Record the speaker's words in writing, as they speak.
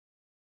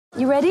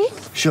You ready?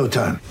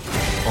 Showtime.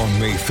 On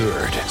May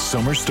 3rd,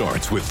 summer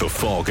starts with The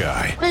Fall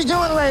Guy. Let's do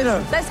it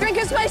later. Let's drink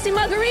a spicy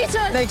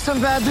margarita. Make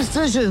some bad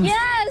decisions.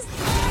 Yes!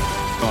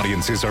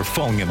 Audiences are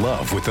falling in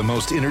love with the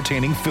most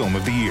entertaining film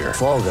of the year.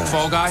 Fall Guy.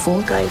 Fall Guy?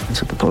 Fall Guy.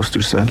 That's what the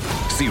poster said.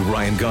 See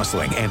Ryan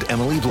Gosling and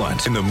Emily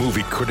Blunt in the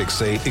movie critics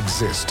say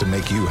exists to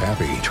make you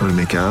happy. Trying to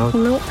make it out?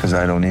 Nope. Because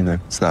I don't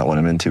either. It's not what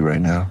I'm into right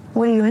now.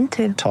 What are you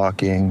into?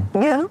 Talking.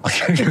 Yeah.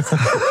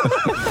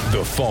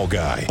 The Fall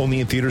Guy.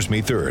 Only in theaters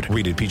May 3rd.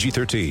 Rated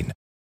PG-13.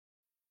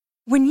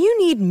 When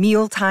you need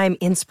mealtime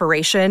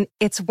inspiration,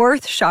 it's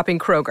worth shopping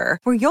Kroger,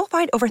 where you'll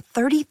find over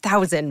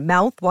 30,000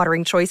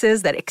 mouth-watering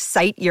choices that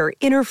excite your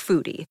inner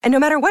foodie. And no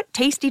matter what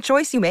tasty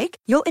choice you make,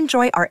 you'll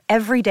enjoy our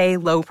everyday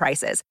low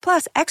prices,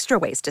 plus extra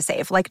ways to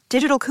save, like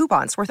digital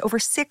coupons worth over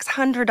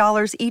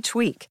 $600 each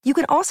week. You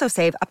can also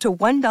save up to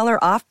 $1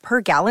 off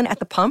per gallon at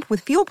the pump with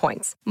fuel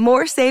points.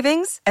 More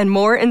savings and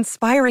more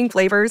inspiring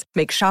flavors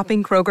make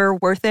shopping Kroger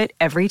worth it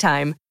every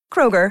time.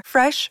 Kroger,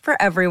 fresh for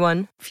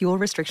everyone. Fuel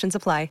restrictions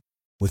apply.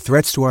 With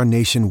threats to our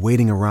nation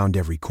waiting around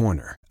every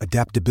corner,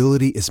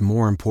 adaptability is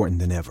more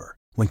important than ever.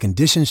 When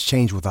conditions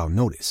change without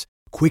notice,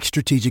 quick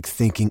strategic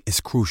thinking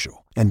is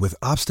crucial. And with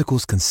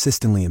obstacles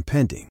consistently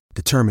impending,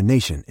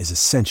 determination is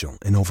essential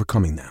in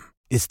overcoming them.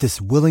 It's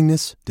this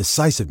willingness,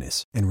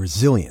 decisiveness, and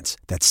resilience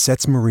that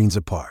sets Marines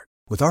apart.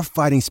 With our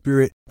fighting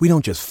spirit, we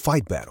don't just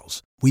fight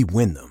battles, we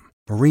win them.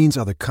 Marines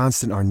are the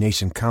constant our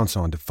nation counts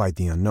on to fight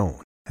the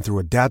unknown. And through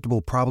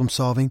adaptable problem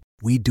solving,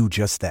 we do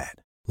just that.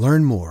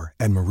 Learn more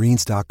at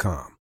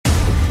marines.com.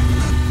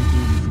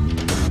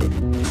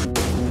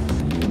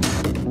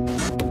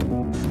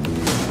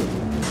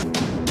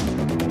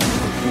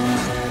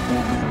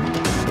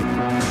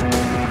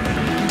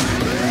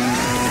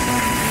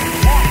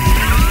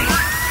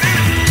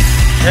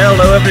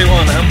 Hello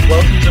everyone and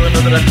welcome to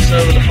another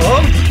episode of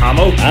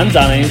Hamo and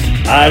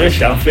Danny's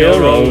Irish Anfield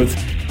Road.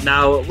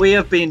 Now we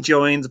have been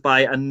joined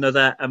by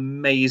another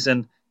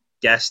amazing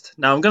guest.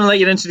 Now I'm going to let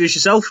you introduce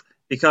yourself,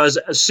 because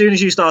as soon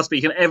as you start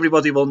speaking,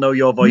 everybody will know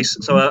your voice.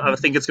 So I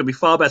think it's going to be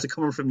far better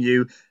coming from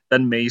you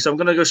than me. So I'm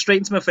going to go straight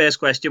into my first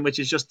question, which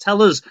is just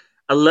tell us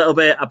a little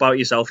bit about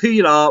yourself, who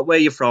you are, where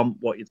you're from,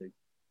 what you do.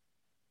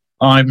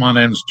 Hi, my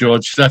name's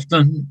George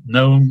Sephton,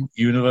 known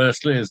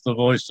universally as the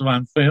voice of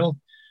Anfield.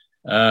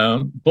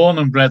 Born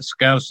and bred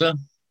Scouser.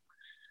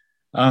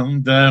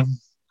 And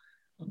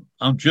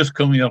I'm just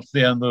coming up to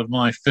the end of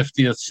my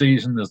 50th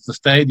season as the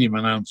stadium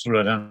announcer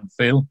at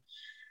Anfield,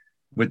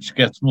 which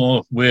gets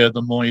more weird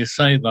the more you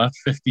say that.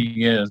 50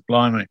 years,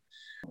 blimey.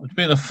 It's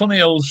been a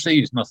funny old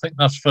season, I think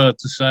that's fair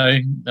to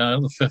say.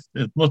 The 50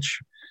 is much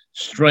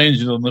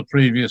stranger than the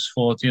previous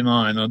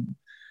 49. And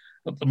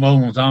at the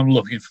moment, I'm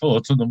looking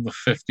forward to number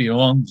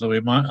 51, so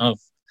we might have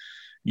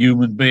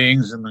human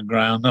beings in the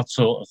ground, that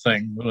sort of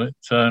thing. But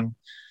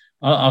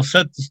I've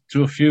said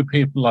to a few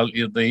people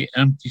lately, the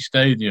empty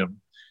stadium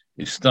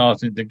is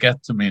starting to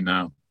get to me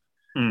now.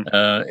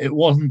 It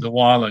wasn't a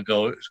while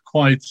ago. It was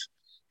quite...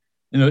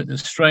 in a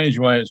strange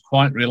way, it's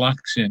quite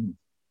relaxing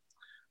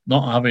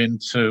not having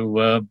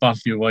to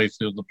battle your way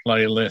through the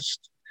playlist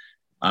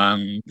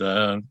and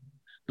the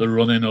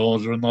running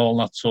order and all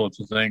that sort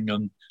of thing,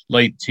 and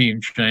late team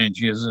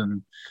changes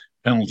and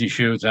penalty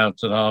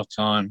shootouts at half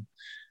time.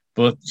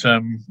 But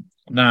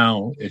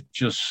now it's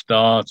just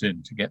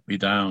starting to get me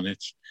down.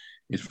 It's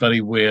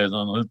very weird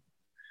on a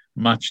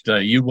match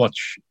day. You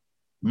watch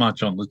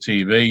match on the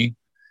TV,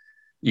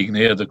 you can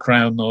hear the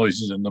crowd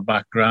noises in the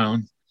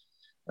background.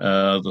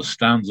 The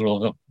stands are all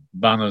got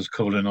banners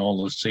covering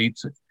all the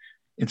seats.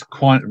 It's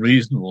quite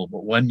reasonable,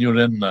 but when you're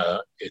in there,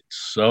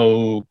 it's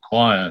so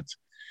quiet.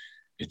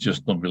 It's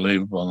just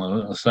unbelievable.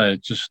 And I say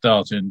it's just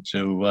starting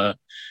to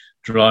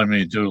drive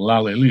me to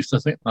lally. At least I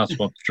think that's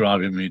what's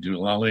driving me to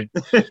lally.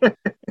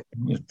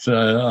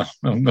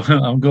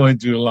 I'm going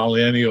to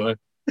lally anyway.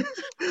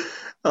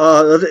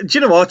 Do you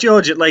know what,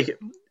 George? Like,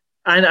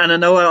 and I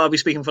know I'll be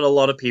speaking for a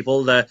lot of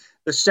people. The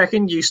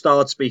second you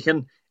start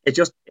speaking,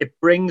 it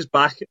brings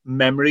back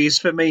memories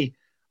for me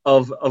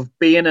of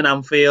being in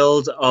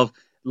Anfield, of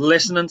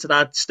listening to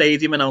that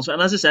stadium announcement.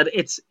 And as I said,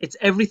 it's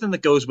everything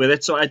that goes with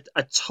it. So I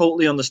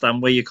totally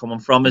understand where you're coming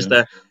from.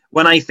 Yeah.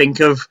 When I think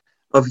of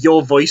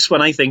your voice,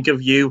 when I think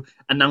of you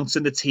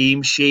announcing the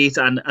team sheet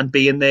and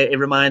being there, it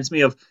reminds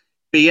me of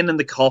being in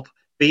the Kop,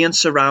 being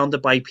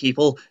surrounded by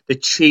people, the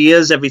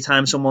cheers every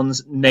time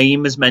someone's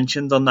name is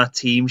mentioned on that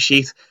team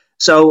sheet.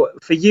 So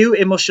for you,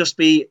 it must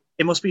be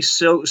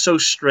so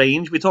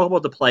strange. We talk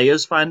about the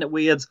players find it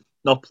weird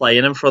not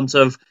playing in front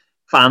of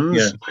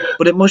fans,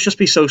 but it must just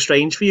be so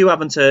strange for you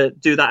having to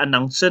do that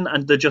announcing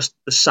and the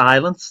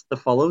silence that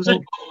follows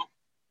it.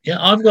 Yeah,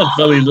 I've got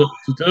very little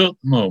to do at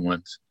the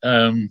moment,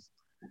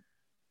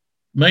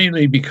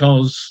 mainly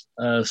because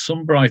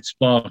some bright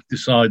spark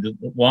decided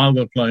that while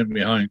we're playing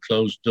behind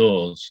closed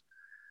doors,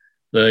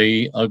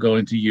 they are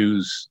going to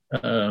use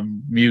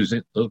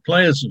music that the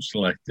players have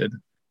selected.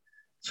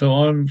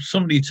 So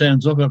somebody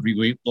turns up every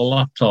week with a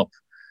laptop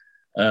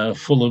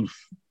full of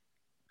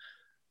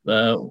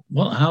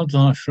how do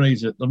I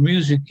phrase it? The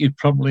music you'd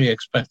probably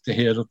expect to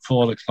hear at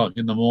 4 o'clock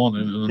in the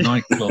morning in a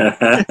nightclub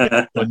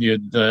when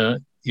you'd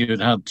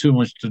had too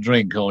much to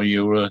drink or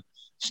you were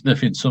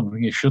sniffing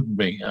something you shouldn't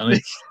be, and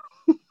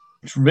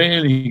it's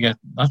really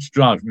that's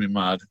driving me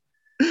mad.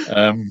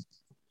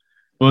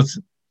 But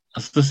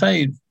as I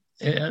say,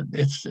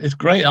 it's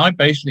great. I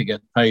basically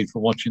get paid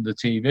for watching the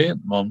TV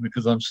at the moment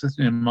because I'm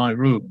sitting in my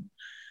room.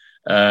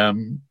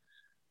 The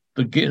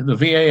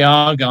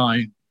VAR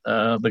guy,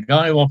 the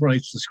guy who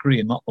operates the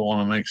screen, not the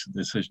one who makes the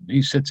decision,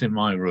 he sits in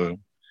my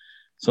room.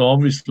 So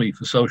obviously,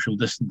 for social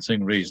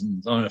distancing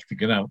reasons, I have to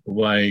get out the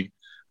way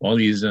while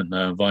he's in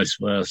there, vice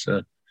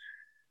versa.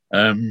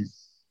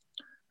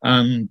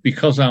 And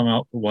because I'm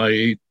out the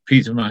way,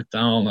 Peter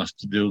McDowell has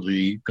to do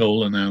the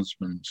goal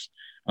announcements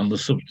and the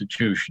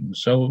substitution.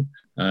 So,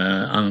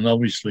 and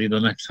obviously the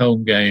next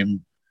home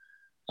game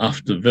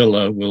after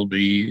Villa will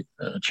be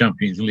a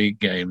Champions League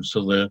game.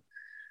 So the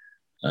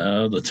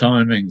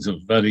timings are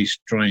very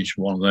strange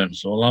for one of them.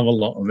 So I'll have a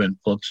lot of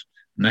input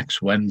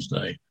next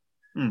Wednesday.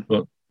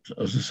 But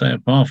as I say,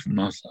 apart from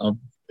that,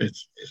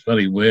 it's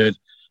very weird.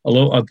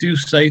 Although I do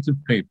say to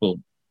people,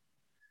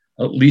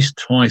 at least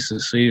twice a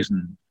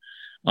season,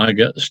 I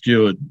get the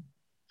steward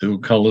who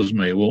collars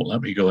me, won't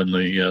let me go in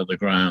the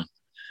ground.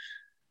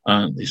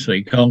 And they say,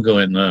 you can't go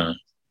in there.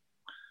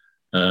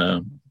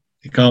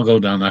 You can't go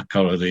down that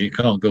corridor. You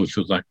can't go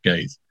through that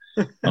gate.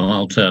 And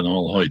I'll turn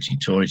all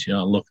hoity-toity.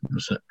 I'll look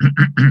and say,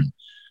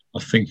 I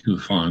think you'll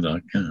find I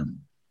can.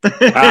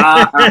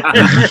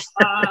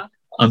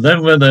 And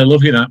then when they're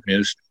looking at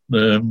me,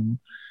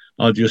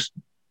 I'll just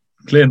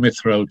clear my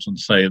throat and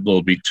say,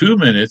 there'll be 2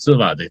 minutes of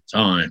added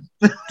time.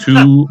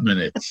 2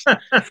 minutes.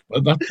 At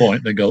that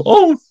point, they go,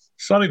 oh,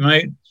 sorry,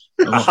 mate.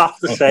 I have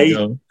to say,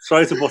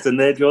 sorry to butt in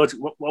there, George.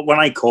 When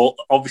I call,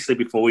 obviously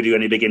before we do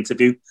any big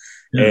interview,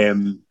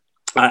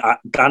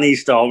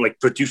 Danny's the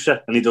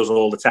producer and he does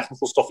all the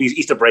technical stuff.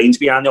 He's the brains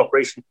behind the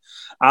operation.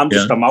 I'm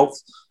just the mouth.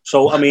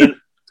 So, I mean,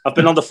 I've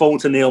been on the phone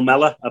to Neil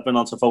Mellor. I've been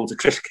on the phone to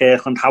Chris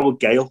Kirkland, Howard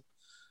Gale.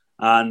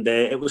 And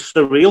it was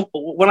surreal.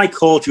 But when I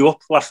called you up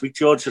last week,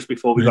 George, just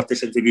before we got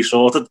this interview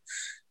sorted,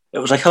 it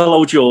was like,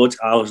 hello, George.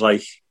 I was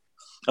like,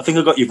 I think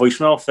I got your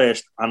voicemail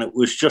first. And it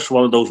was just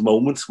one of those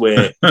moments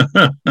where,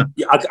 I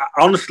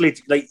honestly,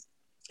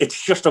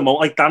 it's just a moment.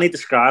 Like Danny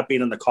described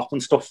being in the cop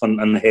and stuff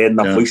and hearing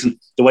that voice. And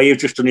the way you've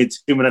just done it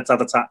 2 minutes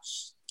at a time.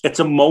 It's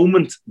a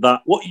moment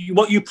that,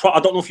 I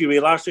don't know if you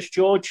realise this,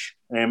 George,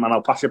 and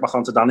I'll pass it back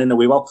on to Danny in a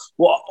wee while.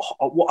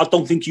 What I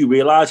don't think you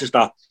realise is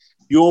that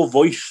your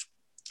voice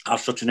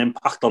has such an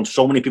impact on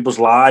so many people's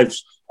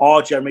lives.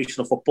 Our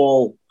generation of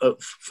football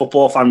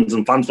fans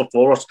and fans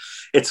before us.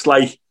 It's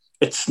like,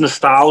 it's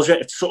nostalgia.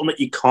 It's something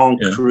that you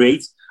can't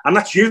create. And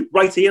that's you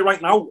right here,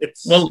 right now.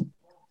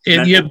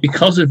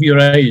 Because of your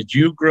age,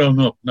 you've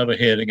grown up never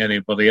hearing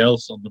anybody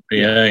else on the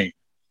PA.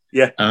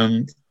 Yeah.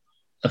 And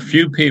a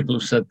few people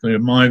have said to me,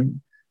 my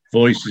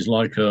voice is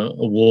like a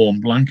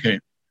warm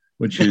blanket,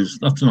 which is,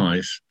 that's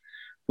nice.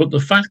 But the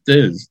fact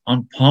is,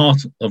 I'm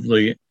part of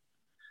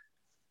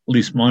at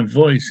least my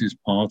voice is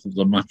part of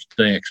the match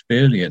day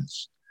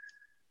experience.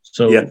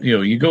 So,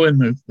 you go in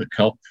the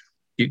cop,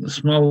 you can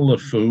smell the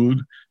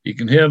food, you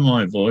can hear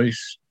my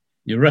voice,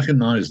 you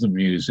recognise the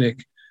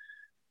music,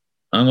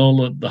 and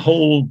the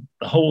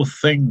whole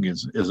thing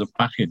is a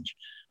package.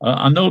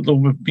 I know there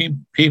were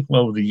people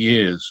over the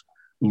years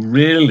who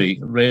really,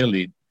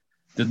 really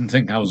didn't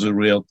think I was a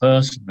real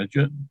person. Do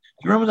you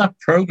remember that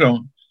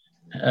program?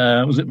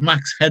 Was it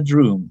Max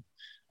Headroom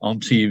on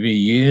TV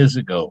years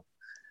ago?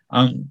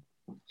 And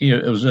he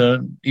was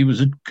a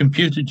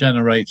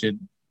computer-generated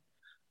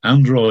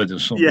android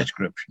of some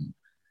description.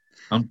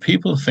 And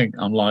people think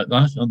I'm like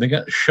that, and they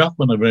get shocked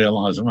when they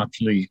realise I'm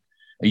actually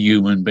a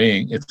human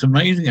being. It's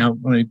amazing how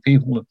many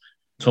people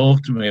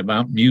talk to me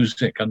about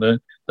music, and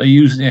they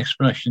use the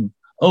expression,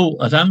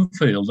 "Oh, at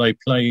Anfield they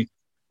play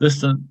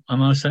this," and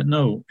I said,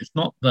 "No, it's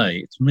not they.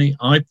 It's me.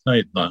 I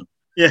played that.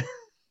 Yeah,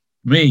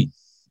 me.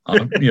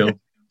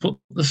 Put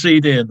the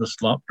CD in the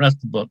slot, press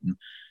the button.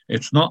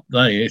 It's not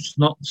they. It's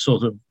not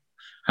sort of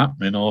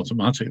happening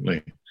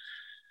automatically."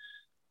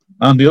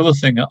 And the other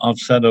thing I've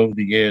said over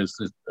the years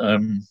that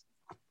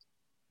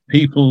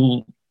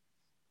people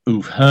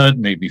who've heard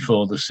me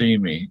before they see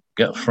me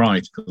get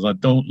fright because I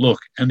don't look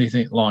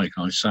anything like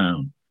I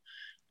sound.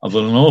 I've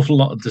got an awful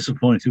lot of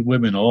disappointed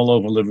women all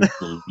over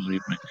Liverpool,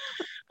 believe me.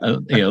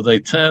 They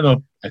turn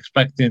up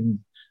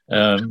expecting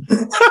Tom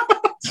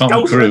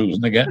Cruise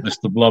and they get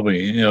Mr.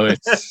 Blobby.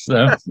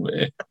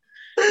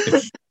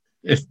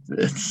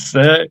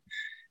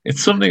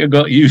 It's something I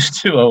got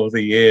used to over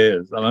the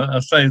years, and I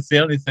say it's the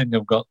only thing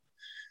I've got.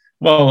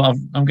 Well,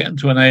 I'm getting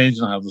to an age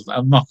now.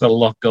 I've not got a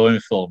lot going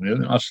for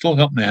me. I've still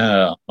got my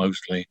hair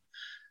mostly.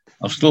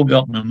 I've still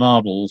got my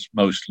marbles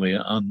mostly,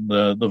 and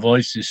the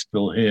voice is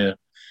still here.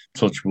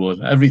 Touch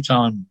wood. Every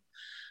time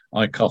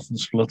I cough and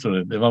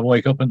splutter, if I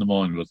wake up in the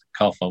morning with a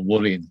cough, I'm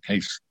worried in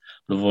case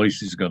the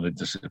voice is going to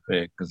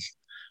disappear. Because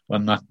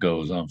when that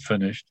goes, I'm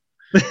finished.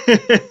 Do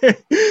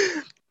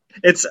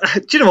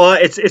you know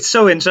what? It's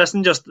so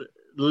interesting. Just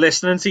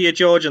listening to you,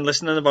 George, and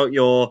listening about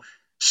your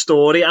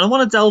story. And I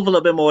want to delve a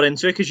little bit more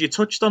into it because you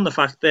touched on the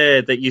fact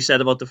there that you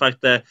said about the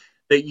fact that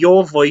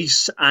your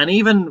voice, and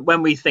even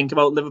when we think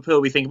about Liverpool,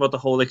 we think about the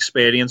whole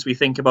experience. We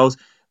think about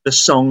the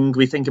song.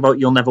 We think about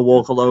You'll Never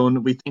Walk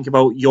Alone. We think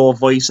about your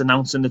voice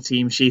announcing the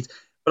team sheet.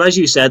 But as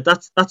you said,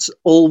 that's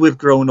all we've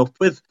grown up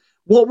with.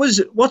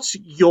 What's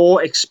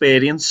your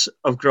experience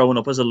of growing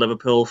up as a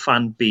Liverpool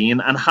fan been,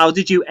 and how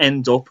did you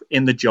end up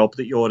in the job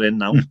that you're in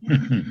now?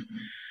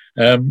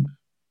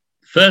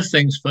 First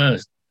things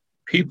first,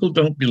 people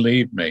don't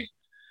believe me,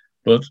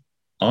 but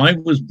I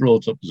was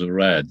brought up as a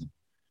Red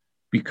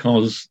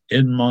because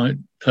in my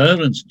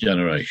parents'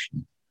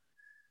 generation,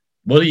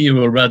 whether you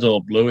were red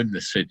or blue in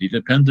the city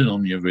depended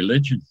on your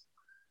religion.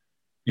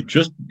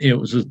 It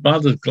was as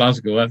bad as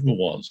Glasgow ever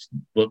was,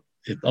 but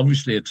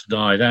obviously it's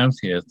died out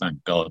here,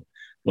 thank God.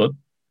 But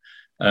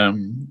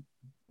in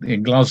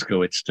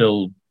Glasgow, it's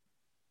still,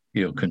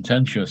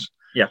 contentious.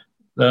 Yeah.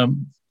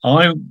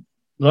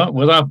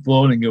 Without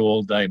boring you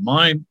all day,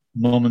 my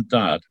mum and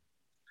dad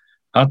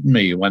had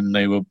me when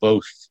they were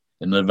both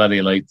in their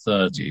very late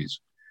 30s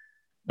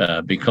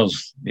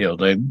because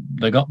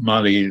they got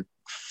married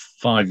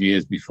 5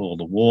 years before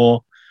the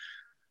war.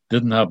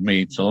 Didn't have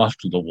me till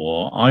after the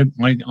war. I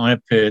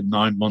appeared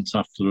 9 months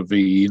after a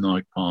VE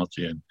night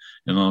party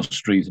in our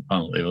street,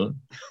 apparently.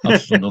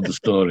 That's another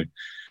story.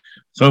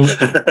 So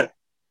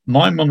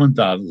my mum and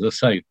dad, as I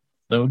say,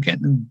 they were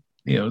getting,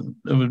 they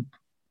were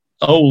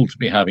old to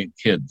be having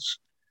kids,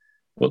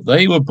 but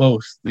they were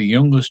both the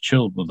youngest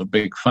children of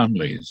big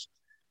families.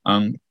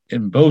 And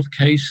in both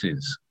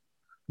cases,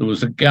 there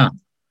was a gap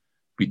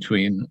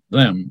between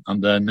them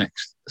and their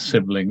next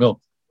sibling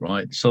up,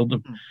 right? So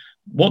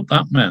what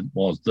that meant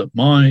was that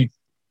my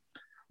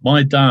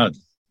dad,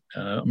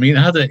 he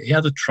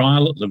had a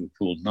trial at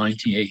Liverpool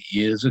 98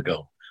 years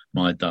ago.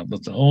 My dad,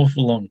 that's an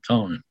awful long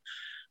time.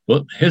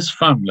 But his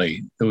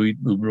family, who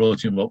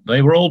brought him up,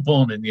 they were all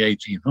born in the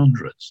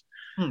 1800s.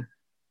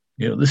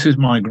 This is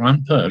my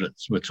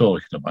grandparents we're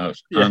talking about,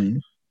 yeah.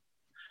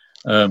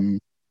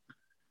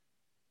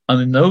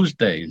 And in those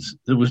days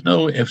there was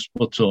no ifs,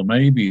 buts, or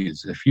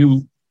maybes. If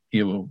you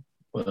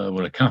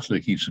were a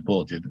Catholic, you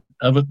supported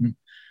Everton.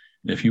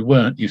 If you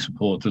weren't, you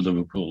supported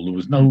Liverpool. There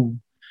was no,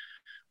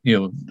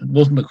 it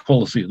wasn't the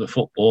quality of the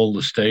football,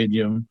 the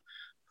stadium,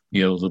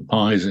 the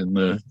pies in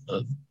the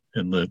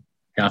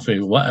cafe,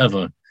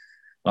 whatever.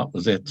 That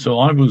was it. So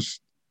I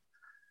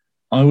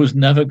was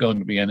never going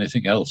to be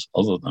anything else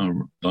other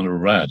than a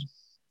Red.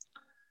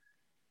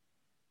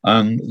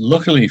 And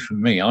luckily for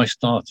me, I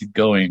started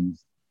going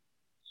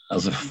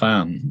as a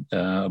fan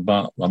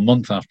about a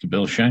month after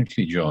Bill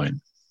Shankly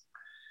joined,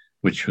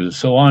 which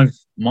was,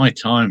 my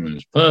time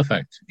was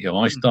perfect.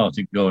 I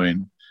started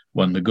going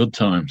when the good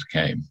times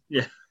came.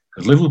 Yeah.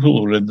 Because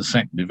Liverpool were in the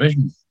second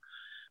division,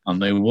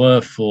 and they were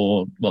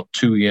for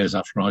 2 years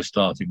after I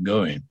started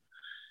going.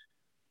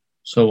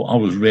 So I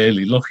was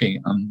really lucky.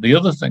 And the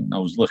other thing I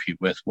was lucky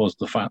with was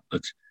the fact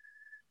that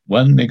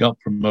when they got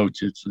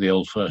promoted to the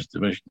old first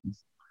division,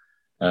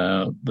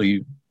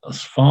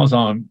 as far as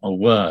I'm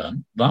aware,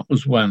 that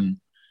was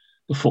when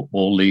the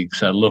Football League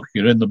said, look,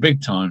 you're in the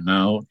big time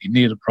now. You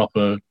need a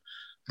proper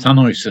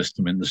tannoy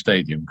system in the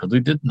stadium, because they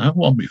didn't have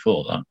one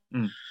before that.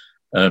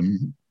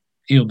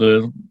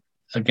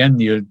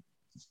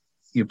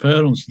 Your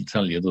parents will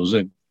tell you there was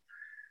at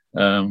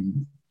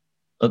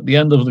the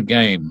end of the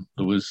game,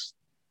 there was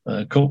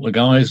a couple of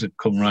guys that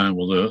come round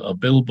with a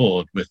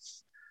billboard with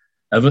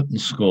Everton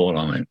score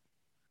on it.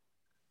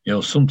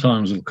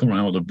 Sometimes they'll come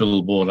around with a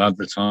billboard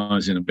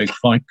advertising a big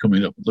fight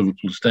coming up at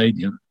Liverpool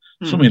Stadium,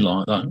 something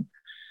like that.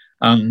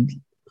 And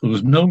there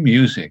was no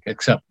music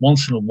except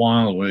once in a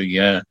while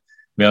where,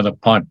 we had a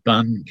pipe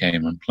band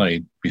came and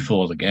played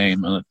before the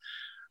game. And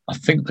I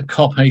think the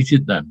cop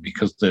hated them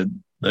because they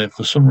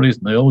for some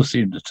reason, they always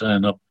seemed to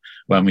turn up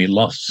when we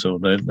lost. So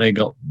they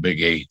got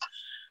Big E.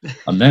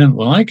 And then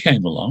when I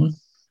came along,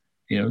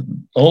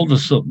 all of a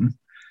sudden,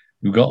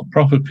 we've got a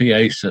proper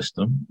PA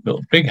system, got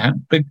a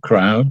big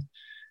crowd,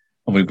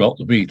 and we've got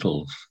the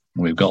Beatles,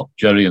 and we've got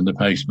Jerry and the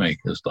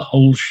Pacemakers, the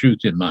whole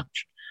shooting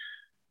match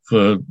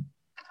for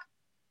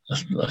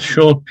a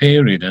short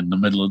period in the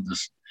middle of the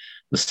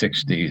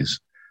 60s.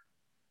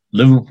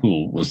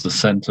 Liverpool was the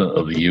centre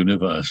of the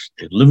universe.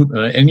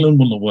 England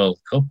won the World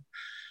Cup.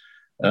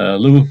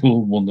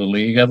 Liverpool won the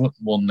league.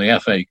 Everton won the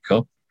FA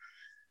Cup.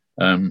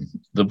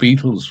 The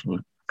Beatles were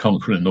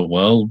conquering the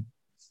world.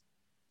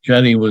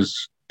 Jerry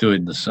was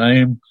doing the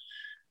same.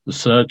 The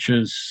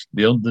Searchers,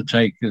 the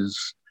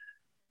Undertakers,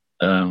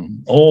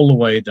 all the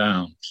way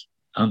down.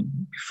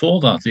 And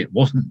before that, it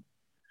wasn't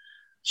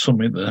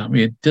something that,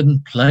 it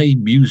didn't play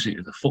music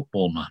at a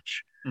football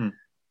match.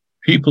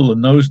 People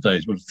in those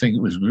days would think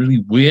it was really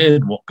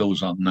weird what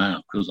goes on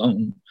now, because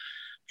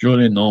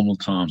during normal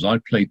times, I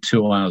played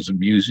 2 hours of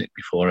music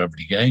before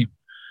every game.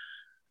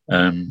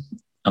 And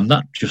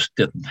that just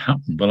didn't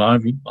happen. But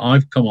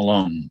I've come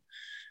along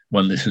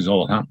when this is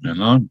all happening.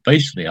 I'm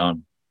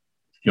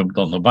jumped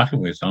on the back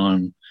of it.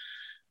 I'm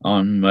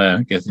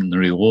getting the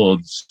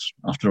rewards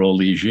after all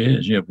these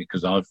years,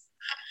 because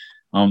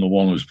I'm the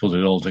one who's put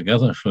it all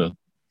together for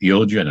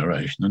your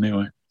generation,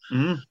 anyway.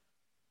 Mm.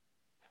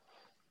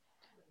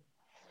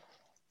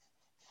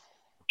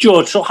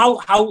 George, so how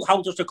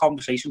does the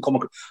conversation come?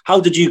 How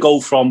did you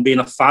go from being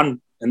a fan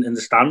in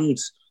the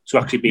stands to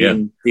actually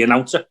being the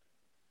announcer?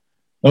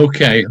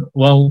 Okay,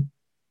 well,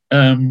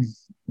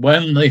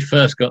 when they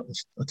first got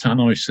the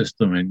tannoy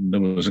system in,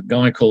 there was a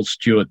guy called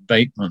Stuart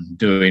Bateman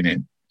doing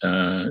it.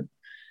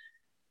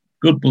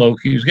 Good bloke.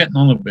 He was getting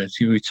on a bit.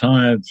 He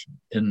retired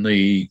in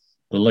the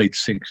late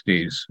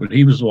 60s, but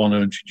he was the one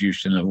who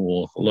introduced Never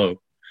Walk Alone.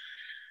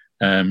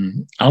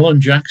 Alan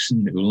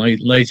Jackson, who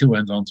later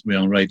went on to be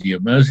on Radio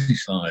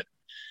Merseyside,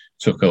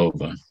 took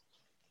over.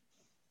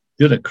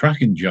 Did a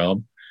cracking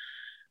job.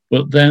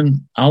 But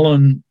then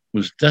Alan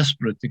was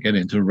desperate to get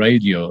into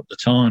radio. At the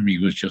time, he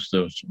was just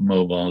a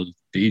mobile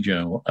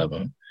DJ or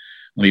whatever.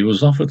 And he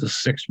was offered a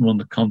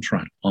 6-month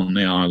contract on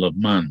the Isle of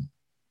Man.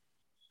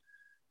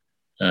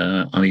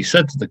 And he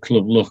said to the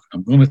club, look,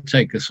 I'm going to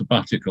take a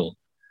sabbatical.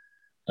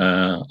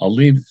 I'll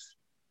leave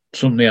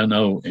somebody I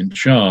know in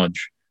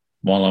charge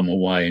while I'm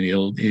away, and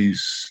he'll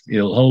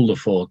hold the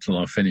fort till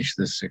I finish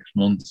this 6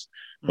 months.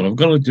 But I've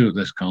got to do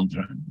this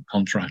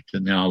contract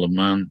in the Isle of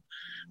Man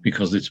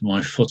because it's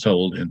my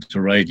foothold into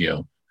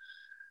radio.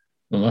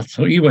 Well, that's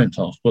how he went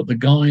off. But the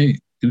guy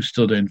who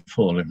stood in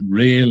for him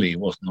really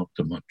wasn't up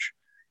to much.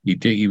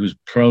 He was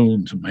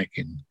prone to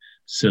making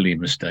silly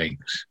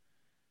mistakes.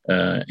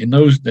 In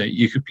those days,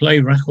 you could play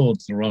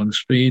records the wrong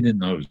speed in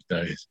those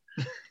days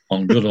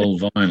on good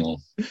old vinyl.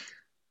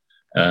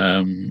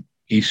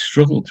 He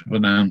struggled to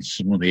pronounce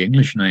some of the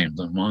English names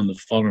and mind the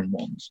foreign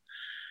ones.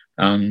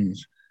 And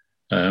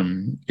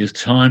his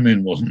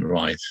timing wasn't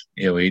right.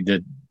 You know, he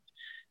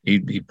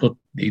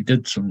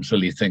did some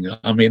silly things.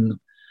 I mean,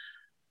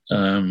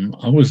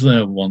 I was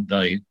there one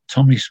day.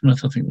 Tommy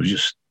Smith, I think, was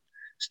just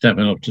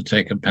stepping up to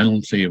take a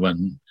penalty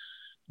when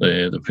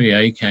the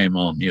PA came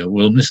on. You know,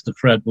 will Mr.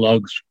 Fred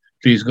Bloggs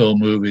please go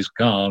move his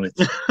car?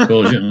 It's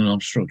causing an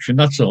obstruction,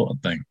 that sort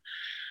of thing.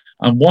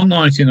 And one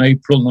night in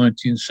April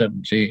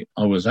 1970,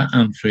 I was at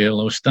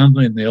Anfield. I was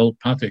standing in the old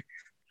paddock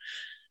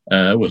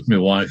with my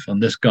wife,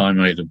 and this guy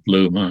made a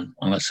bloomer.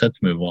 And I said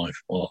to my wife,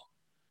 "Oh,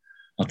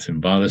 that's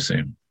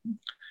embarrassing."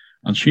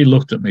 And she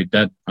looked at me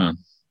deadpan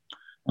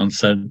and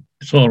said,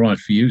 "It's all right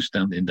for you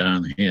standing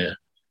down here,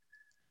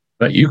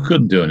 but you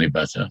couldn't do any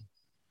better."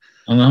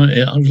 And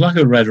I was like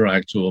a red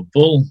rag to a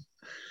bull.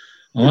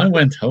 And I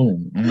went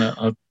home and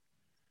I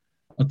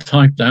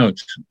typed out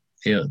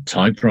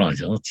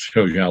typewriter. That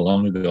shows you how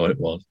long ago it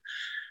was.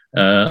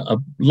 A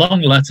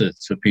long letter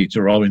to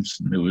Peter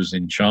Robinson, who was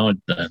in charge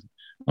then.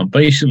 And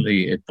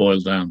basically it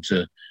boiled down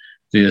to,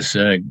 "Dear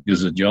sir,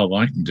 there's a job,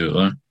 I can do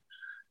that."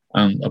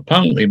 And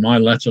apparently my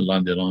letter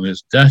landed on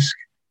his desk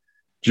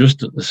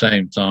just at the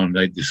same time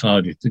they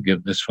decided to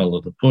give this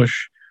fellow the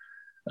push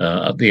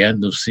at the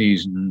end of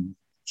season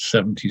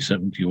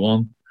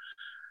 70-71.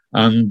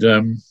 And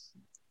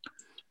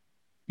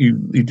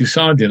he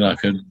decided I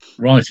could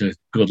write a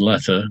good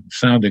letter,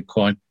 sounded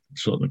quite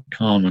sort of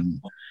calm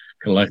and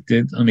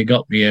collected, and he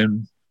got me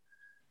in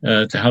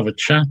to have a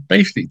chat,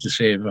 basically to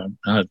see if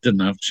I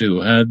didn't have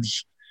two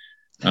heads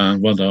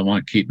and whether I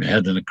might keep my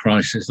head in a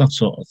crisis, that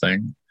sort of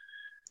thing,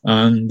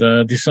 and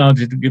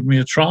decided to give me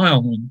a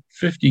trial. And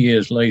 50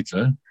 years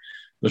later,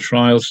 the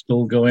trial's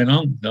still going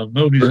on. Now,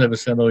 nobody's ever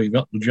said, "Oh, you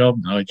got the job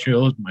now, it's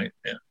yours, mate."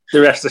 Yeah.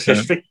 The rest is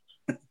history.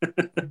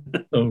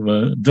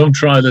 So don't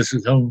try this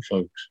at home,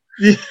 folks.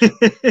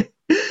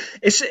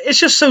 It's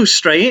just so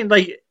strange.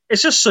 Like,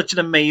 it's just such an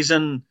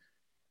amazing,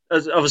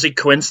 obviously,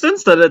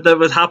 coincidence that it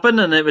would happen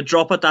and it would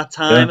drop at that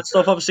time and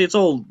stuff. Obviously, it's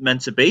all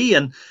meant to be.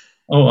 And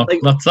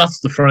that's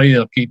the phrase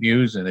I keep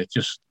using. It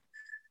just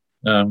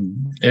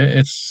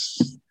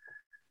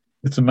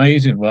it's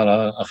amazing what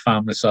I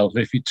found myself.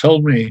 If you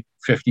told me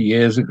 50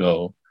 years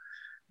ago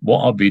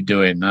what I'd be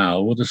doing now,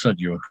 I would have said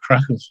you were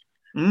crackers.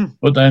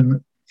 But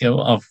then,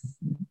 I've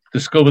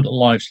discovered that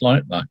life's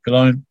like that.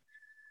 Because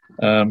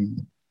a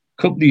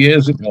couple of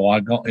years ago, I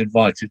got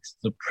invited to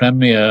the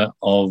premiere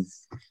of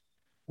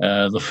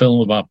the film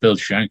about Bill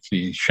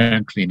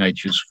Shankly,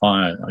 Nature's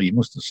Fire. You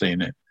must have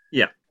seen it.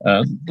 Yeah.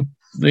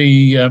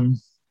 The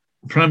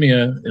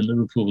premiere in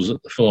Liverpool was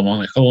at the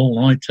Philharmonic Hall,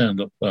 and I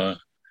turned up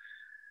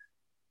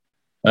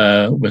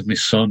with my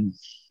son,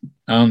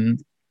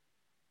 and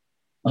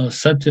I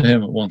said to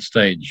him at one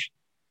stage,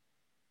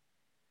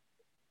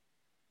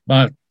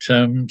 about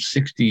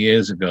 60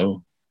 years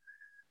ago,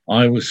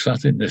 I was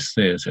sat in this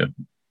theatre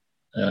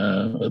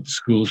at the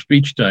school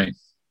speech day,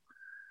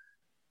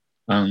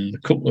 and a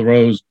couple of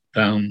rows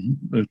down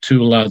there were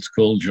two lads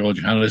called George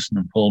Harrison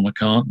and Paul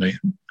McCartney,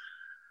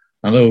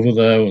 and over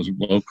there was a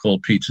bloke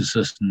called Peter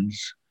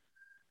Systems,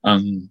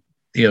 and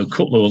a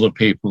couple of other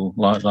people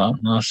like that.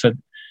 And I said,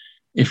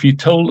 if you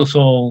told us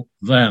all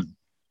then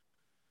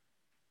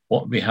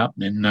what would be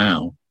happening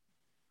now,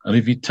 and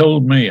if you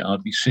told me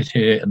I'd be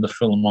sitting here in the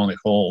Philharmonic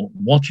Hall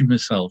watching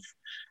myself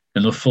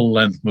in a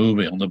full-length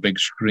movie on the big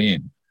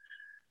screen,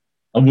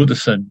 I would have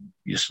said,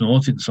 you're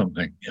snorting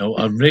something.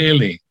 I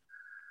really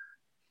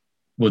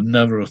would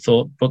never have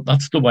thought, but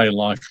that's the way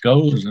life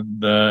goes,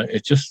 and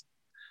it just,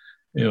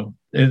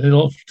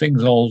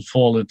 things all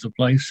fall into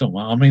place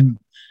somewhere. I mean,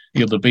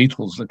 the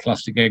Beatles, the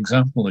classic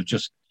example, are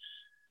just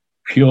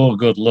pure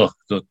good luck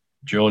that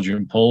George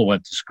and Paul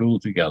went to school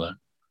together.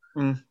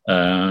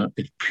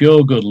 It's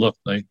pure good luck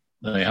they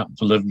happened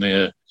to live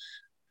near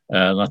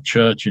that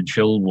church in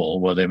Chilwell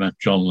where they met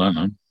John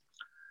Lennon,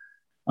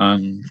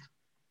 and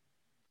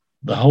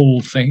the whole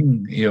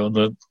thing,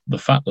 the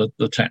fact that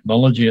the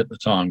technology at the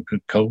time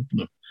could cope,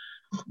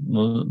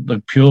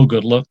 the pure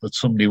good luck that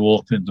somebody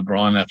walked into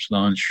Brian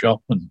Epstein's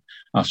shop and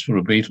asked for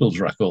a Beatles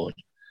record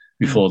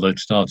before they'd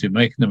started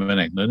making them in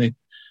England.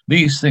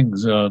 These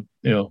things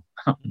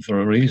happen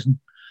for a reason.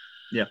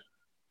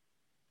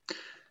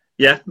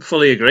 Yeah,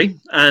 fully agree.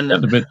 And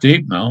it's a bit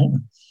deep now.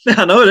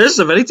 I know it is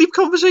a very deep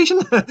conversation,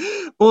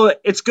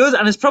 but it's good,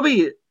 and it's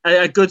probably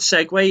a good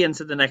segue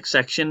into the next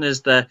section.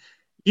 Is that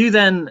you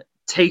then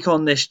take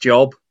on this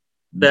job,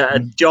 a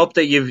job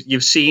that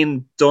you've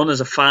seen done as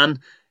a fan.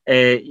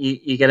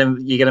 You get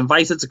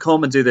invited to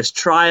come and do this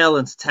trial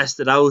and to test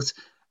it out,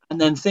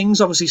 and then things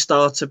obviously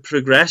start to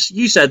progress.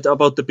 You said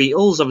about the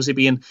Beatles obviously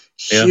being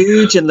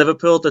huge in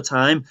Liverpool at the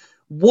time.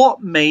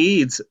 What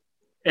made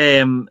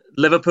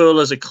Liverpool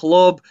as a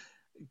club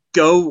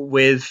go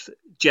with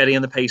Jerry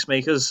and the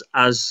Pacemakers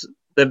as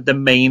the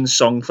main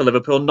song for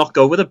Liverpool, not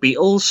go with a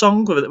Beatles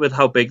song with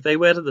how big they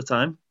were at the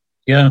time?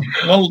 Yeah,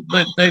 well,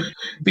 the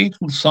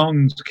Beatles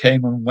songs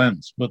came and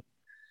went, but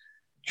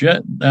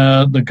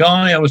the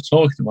guy I was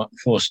talking about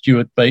before,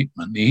 Stuart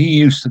Bateman, he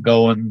used to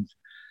go and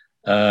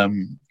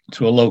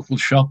to a local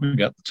shop and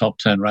get the top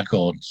 10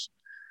 records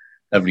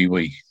every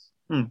week,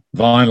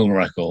 vinyl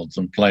records,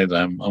 and play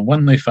them. And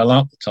when they fell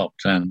out the top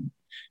 10,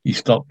 he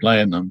stopped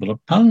playing them. But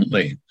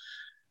apparently,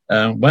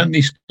 when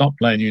he stopped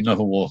playing You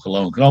Never Walk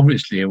Alone, because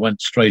obviously it went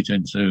straight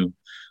into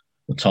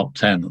the top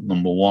 10 at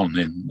number 1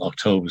 in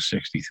October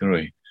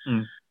 1963.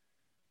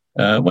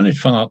 When it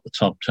fell out the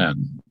top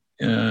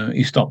 10,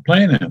 he stopped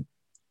playing it.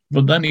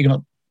 But then he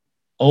got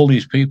all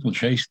these people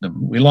chasing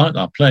him. We like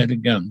that, play it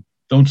again.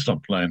 Don't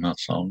stop playing that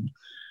song.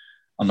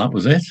 And that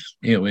was it.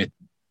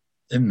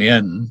 In the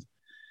end,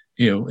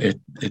 it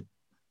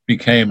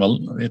became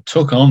it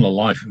took on a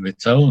life of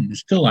its own. It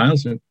still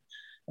has it.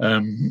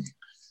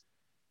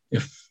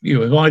 If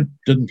I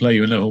didn't play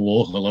You Never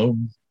Walk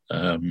Alone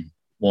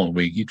 1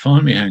 week, you'd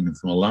find me hanging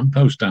from a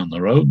lamppost down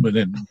the road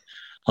within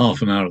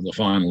half an hour of the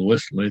final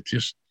whistle.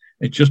 It's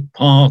just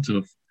part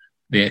of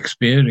the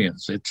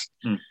experience. It's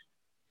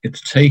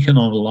taken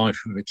on a life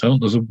of its own.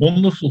 There's a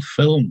wonderful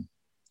film,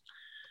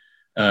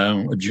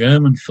 a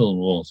German film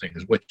of all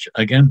things, which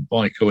again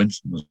by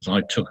coincidence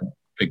I took a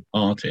big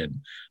part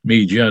in.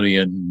 Me, Jerry,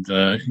 and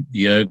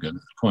Jürgen.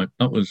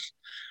 That was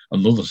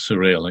another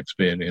surreal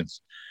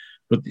experience.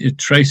 But it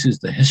traces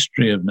the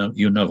history of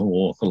You Never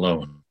Walk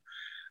Alone.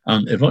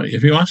 And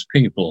if you ask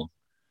people,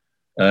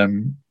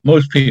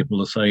 most people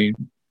will say,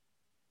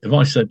 if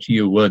I said to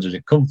you, where did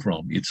it come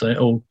from? You'd say,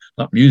 oh,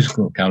 that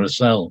musical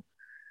Carousel.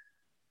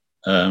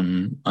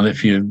 And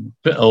if you're a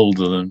bit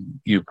older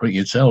than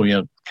you'd say, oh,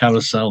 yeah,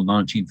 Carousel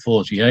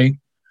 1948.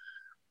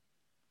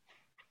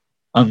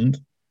 And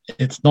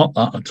it's not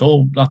that at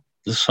all.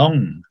 The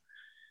song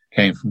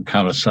came from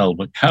Carousel,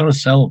 but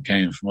Carousel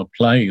came from a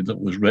play that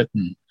was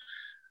written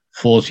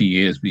 40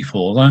 years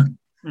before that.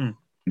 The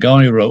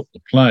guy who wrote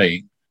the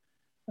play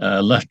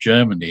left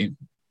Germany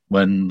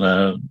when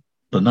the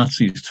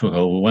Nazis took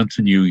over, went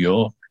to New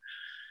York.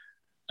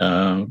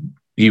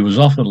 He was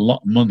offered a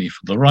lot of money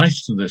for the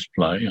rights to this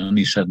play, and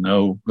he said,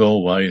 no, go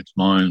away, it's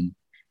mine.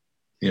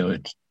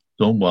 It's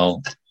done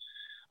well.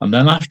 And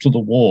then after the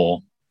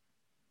war,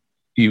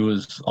 he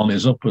was on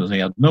his uppers, he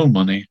had no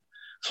money.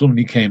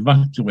 Somebody came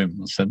back to him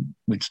and said,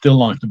 we'd still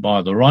like to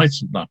buy the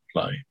rights of that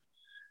play.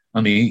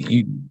 And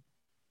he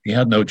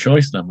had no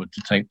choice then but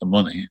to take the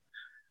money.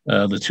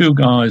 The two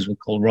guys were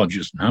called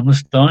Rodgers and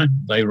Hammerstein.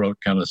 They wrote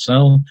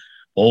Carousel,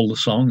 all the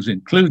songs,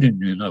 including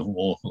You Never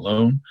Walk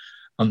Alone.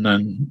 And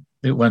then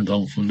it went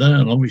on from there.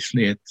 And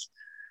obviously it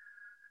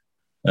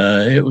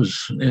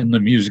was in the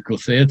musical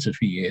theatre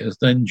for years.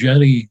 Then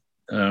Jerry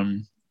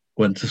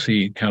went to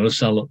see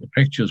Carousel at the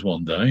Pictures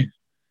one day,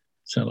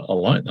 said, I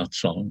like that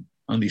song.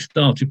 And he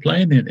started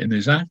playing it in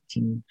his act.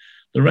 And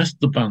the rest of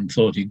the band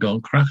thought he'd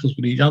gone crackers,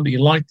 but he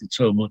liked it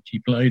so much he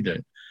played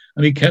it.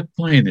 And he kept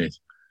playing it.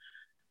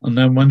 And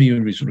then when he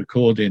was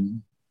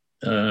recording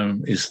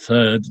his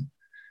third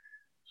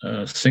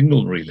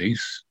single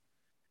release,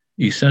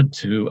 he said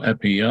to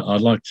Epi,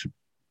 I'd like to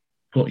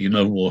put You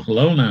Never Walk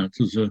Alone out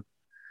as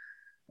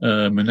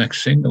my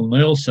next single. And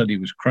they all said he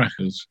was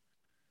crackers.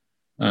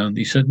 And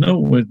he said,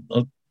 no,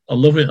 I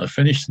love it. I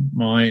finished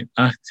my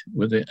act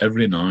with it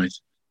every night.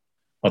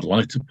 I'd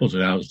like to put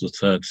it out as the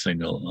third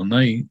single. And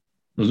there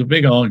was a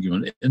big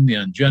argument. In the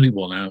end, Jerry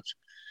won out.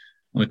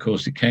 And of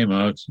course, it came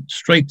out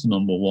straight to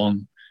number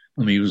 1.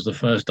 And he was the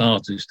first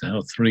artist to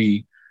have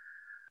 3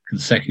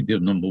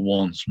 consecutive number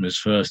 1s from his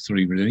first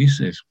 3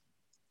 releases.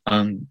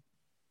 And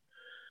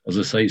as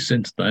I say,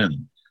 since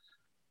then,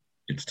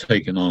 it's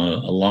taken on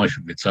a life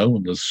of its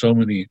own. There's so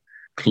many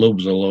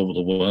clubs all over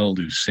the world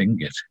who sing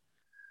it.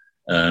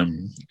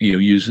 You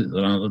use it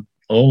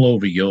all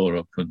over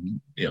Europe, and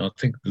I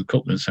think there's a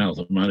couple in South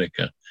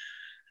America.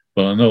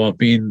 But I know I've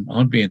been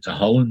to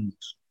Holland,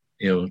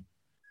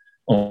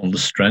 on the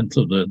strength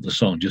of the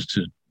song, just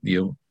to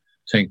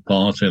take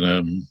part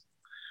in.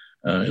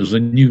 It was a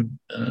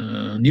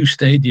new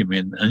stadium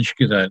in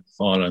Enschede,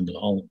 far end of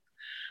Holland.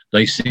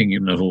 They sing "You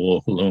Never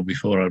Walk Alone"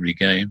 before every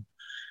game.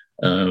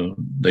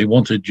 They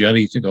wanted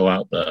Jerry to go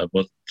out there,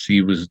 but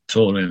he was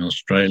touring in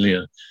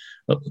Australia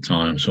at the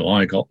time, so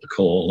I got the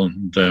call,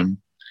 and it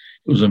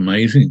was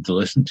amazing to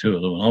listen to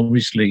it. And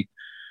obviously,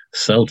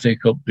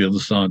 Celtic up the other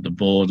side of the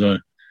border,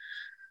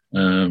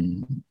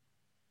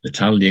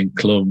 Italian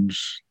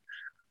clubs,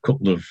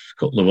 couple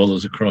of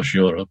others across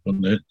Europe,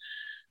 and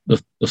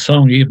the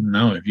song, even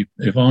now,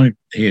 if I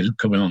hear it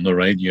coming on the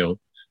radio,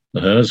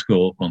 the hairs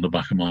go up on the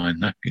back of my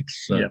neck.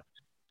 It's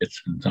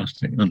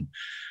fantastic. And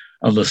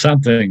the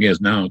sad thing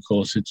is now, of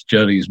course, it's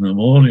Jerry's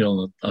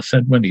memorial. I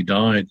said when he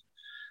died,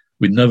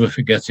 we'd never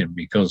forget him,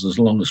 because as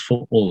long as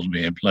football was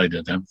being played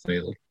at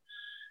Anfield,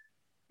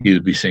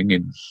 he'd be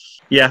singing.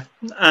 Yeah,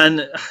 and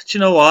do you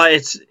know what?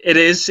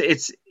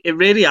 It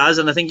really has,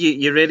 and I think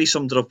you really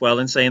summed it up well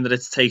in saying that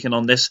it's taken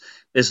on this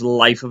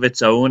life of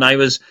its own. I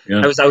was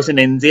out in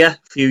India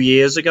a few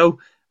years ago,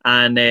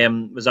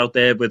 and was out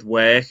there with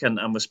work,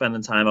 and was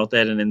spending time out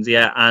there in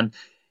India, and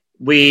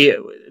we,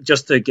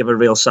 just to give a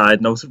real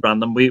side note,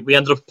 random, we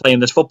ended up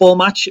playing this football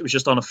match. It was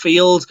just on a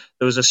field.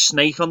 There was a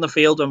snake on the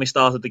field when we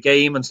started the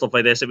game and stuff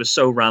like this. It was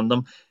so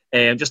random.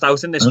 Just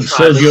out in this. It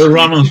says your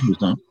Ramos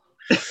was not.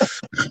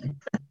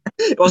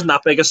 It wasn't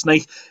that big a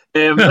snake.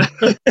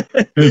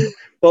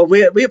 But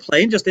we were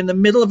playing just in the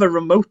middle of a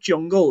remote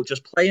jungle,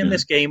 just playing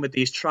this game with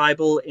these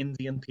tribal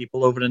Indian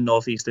people over in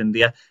northeast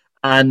India.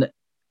 And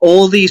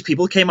all these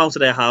people came out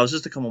of their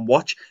houses to come and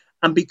watch.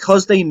 And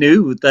because they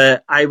knew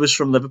that I was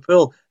from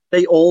Liverpool,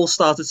 they all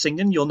started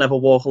singing "You'll Never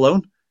Walk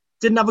Alone."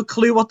 Didn't have a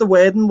clue what the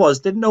wording was,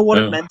 didn't know what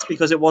it meant,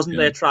 because it wasn't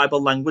their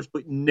tribal language,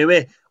 but knew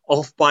it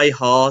off by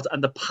heart,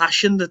 and the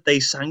passion that they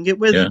sang it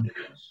with. Yeah.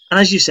 And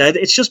as you said,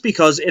 it's just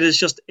because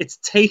it's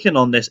taken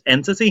on this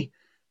entity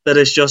that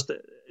is just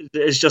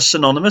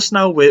synonymous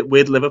now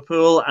with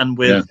Liverpool and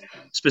with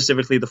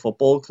specifically the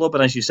football club.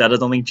 And as you said, I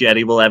don't think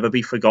Jerry will ever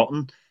be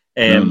forgotten,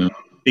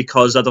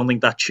 because I don't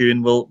think that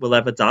tune will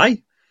ever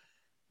die.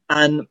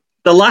 And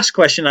the last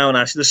question I want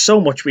to ask you, there's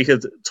so much we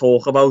could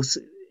talk about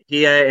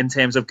here in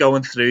terms of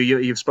going through.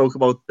 You've spoke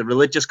about the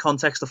religious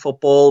context of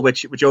football,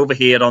 which over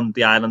here on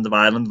the island of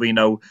Ireland we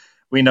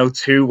know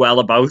too well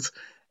about.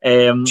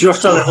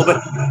 Just a little bit.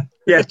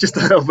 Yeah, just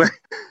a little bit.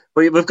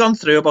 But we've gone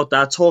through about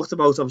that, talked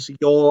about obviously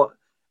your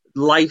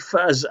life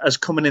as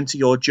coming into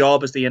your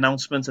job, as the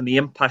announcement and the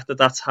impact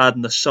that's had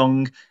in the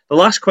song. The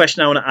last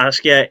question I want to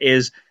ask you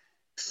is,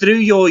 through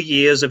your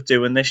years of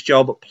doing this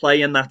job,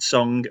 playing that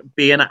song,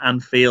 being at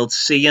Anfield,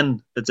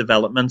 seeing the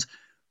development,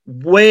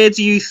 where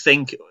do you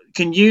think,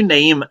 can you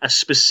name a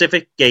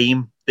specific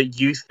game that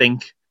you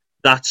think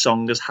that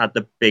song has had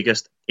the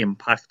biggest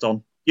impact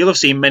on? You'll have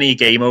seen many a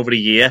game over the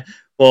year,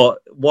 but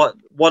what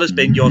has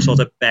been your sort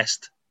of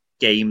best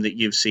game that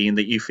you've seen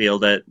that you feel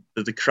that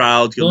the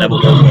crowd You'll Never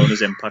Walk Alone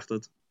has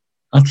impacted?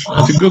 That's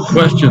a good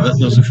question.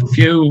 There's a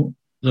few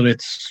that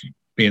it's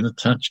been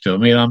attached to. I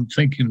mean, I'm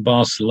thinking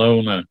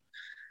Barcelona,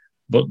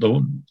 but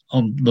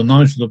on the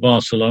night of the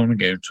Barcelona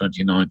game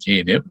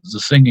 2019, it was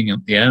the singing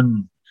at the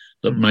end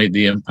that made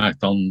the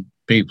impact on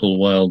people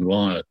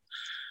worldwide.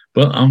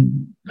 But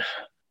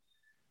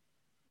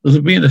there's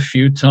been a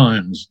few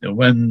times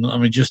when,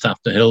 just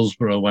after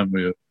Hillsborough, when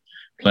we were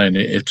playing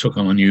it took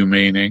on a new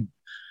meaning.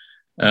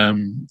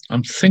 I'm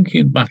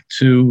thinking back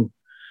to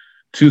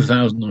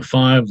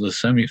 2005, the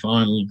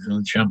semi-final in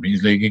the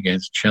Champions League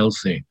against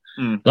Chelsea.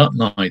 That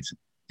night,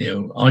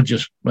 I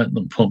just went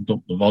and pumped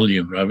up the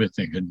volume for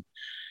everything, and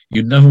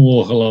 "You'd Never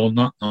Walk Alone"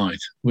 that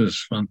night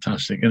was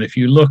fantastic. And if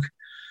you look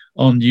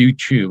on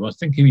YouTube, I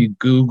think if you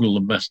Google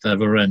the best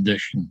ever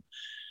rendition,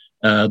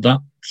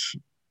 that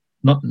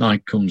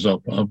night comes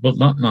up. But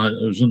that night,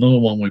 there was another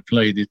one, we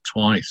played it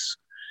twice.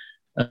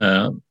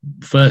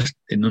 First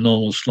in the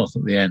normal slot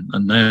at the end,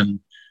 and then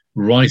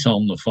right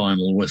on the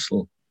final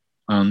whistle.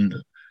 And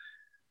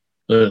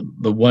the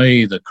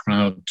way the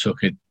crowd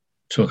took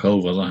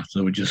over that,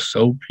 they were just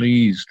so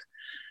pleased.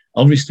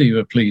 Obviously, we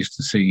were pleased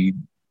to see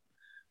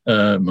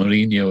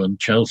Mourinho and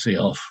Chelsea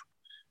off,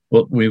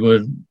 but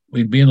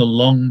we'd been a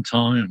long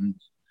time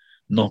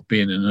not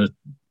being in a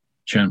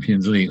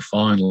Champions League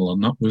final,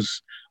 and that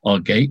was our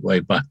gateway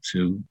back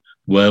to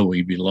where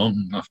we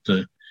belong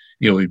after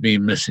we'd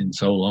been missing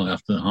so long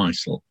after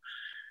Heysel.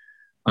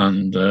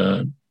 And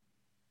the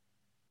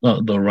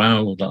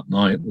row that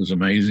night was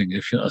amazing.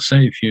 If you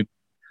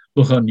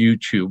look on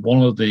YouTube,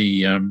 one of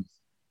the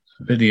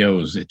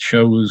videos, it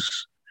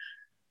shows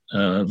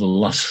the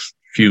last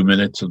few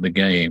minutes of the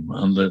game,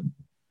 and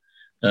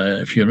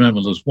if you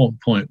remember, there's one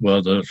point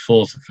where the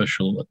fourth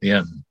official at the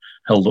end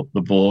held up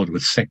the board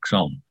with 6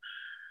 on,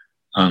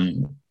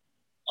 and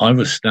I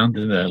was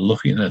standing there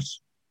looking at,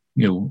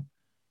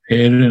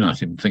 hearing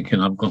at him,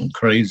 thinking I've gone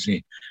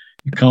crazy.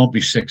 It can't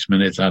be 6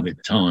 minutes at a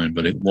time,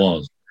 but it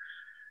was.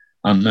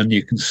 And then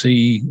you can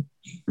see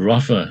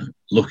Rafa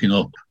looking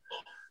up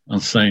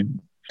and saying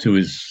to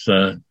his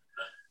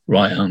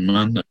right-hand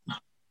man,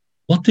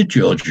 what did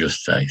George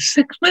just say?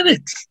 6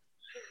 minutes.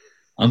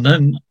 And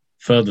then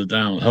further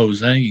down,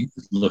 Jose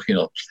is looking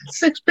up,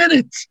 6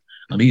 minutes.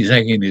 And he's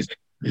egging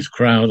his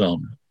crowd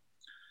on.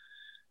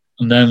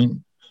 And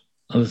then,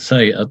 as I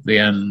say, at the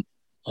end,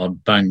 I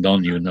banged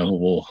on You Never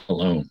Walk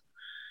Alone.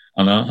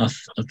 And at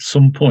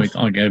some point,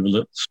 I gave a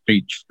little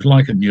speech,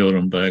 like a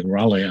Nuremberg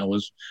rally.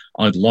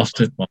 I'd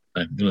lost it by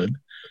then.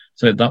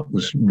 So that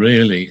was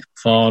really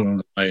far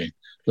and away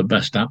the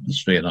best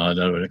atmosphere I'd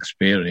ever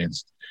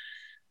experienced,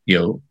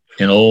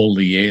 in all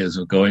the years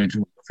of going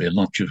to Anfield,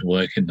 not just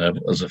working there,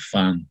 but as a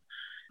fan.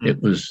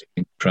 It was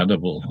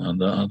incredible.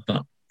 And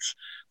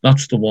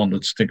that's the one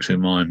that sticks in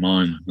my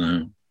mind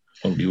now.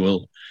 Probably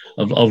will.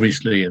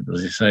 Obviously, as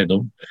I say,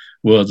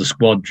 where the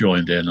squad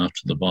joined in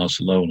after the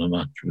Barcelona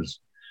match was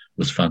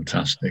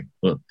fantastic,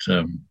 but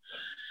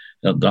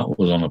that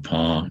was on a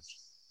par.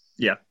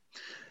 Yeah.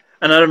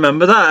 And I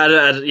remember that.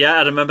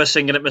 I remember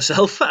singing it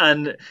myself,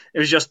 and it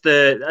was just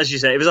as you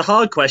say, it was a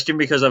hard question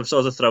because I've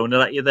sort of thrown it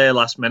at you there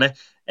last minute,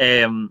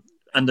 and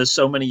there's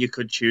so many you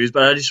could choose.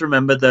 But I just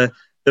remember the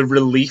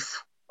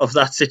relief of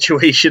that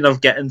situation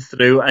of getting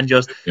through, and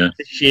just the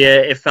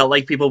sheer. It felt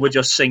like people were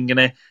just singing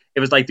it. It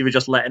was like they were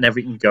just letting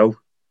everything go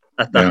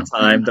at that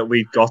time that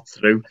we got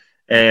through.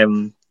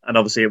 And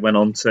obviously, it went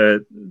on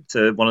to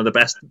one of the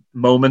best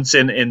moments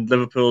in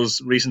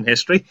Liverpool's recent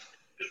history.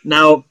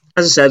 Now,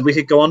 as I said, we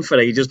could go on for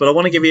ages, but I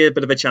want to give you a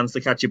bit of a chance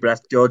to catch your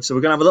breath, George. So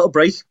we're going to have a little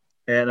break,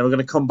 and then we're going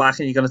to come back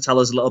and you're going to tell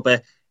us a little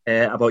bit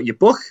about your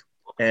book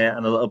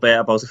and a little bit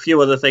about a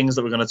few other things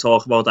that we're going to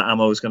talk about that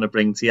Ammo is going to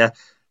bring to you.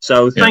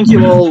 So thank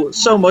you all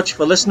so much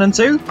for listening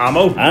to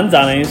Ammo and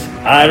Danny's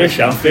Irish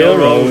Anfield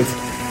Road.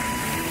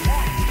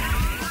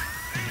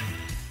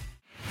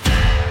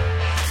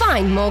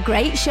 Find more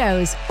great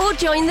shows or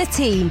join the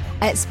team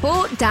at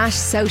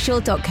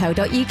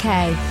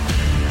sport-social.co.uk.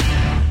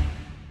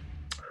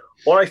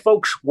 All right,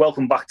 folks,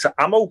 welcome back to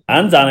Ammo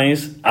and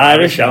Danny's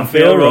Irish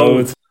Anfield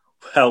Road.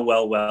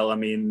 Well. I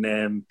mean,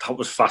 that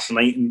was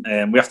fascinating.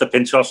 We have to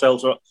pinch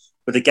ourselves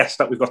with the guests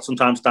that we've got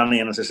sometimes, Danny.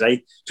 And as I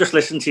say, just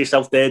listen to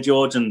yourself there,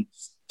 George, and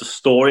the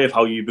story of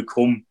how you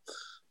become,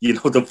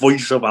 the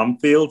voice of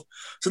Anfield.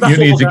 So that's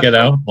you need to get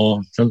out more.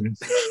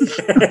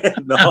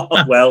 No,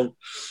 well,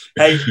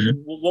 hey,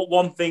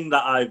 one thing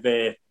that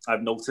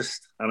I've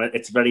noticed, and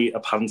it's very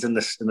apparent in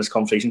this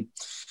conversation.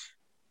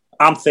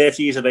 I'm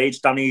 30 years of age.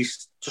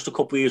 Danny's just a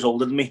couple of years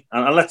older than me.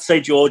 And let's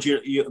say, George,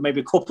 you're maybe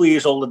a couple of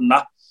years older than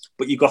that,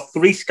 but you've got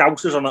 3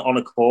 Scousers on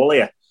a call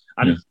here.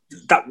 And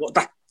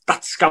that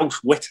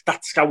Scouse wit,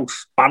 that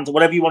Scouse banter,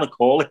 whatever you want to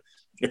call it,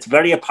 it's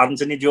very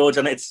apparent in you, George.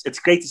 And it's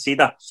great to see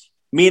that.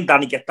 Me and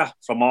Danny get that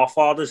from our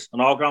fathers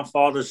and our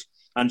grandfathers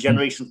and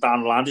generations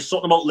down the line. There's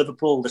something about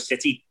Liverpool, the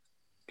city,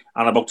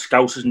 and about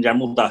Scousers in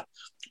general that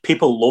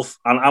people love.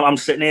 And I'm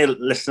sitting here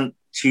listening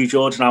to you,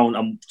 George, now,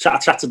 and I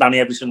chat to Danny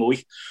every single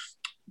week.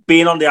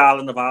 Being on the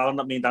island of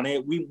Ireland, I mean, Danny,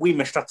 we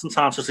miss that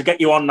sometimes. So to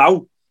get you on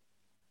now,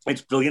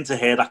 it's brilliant to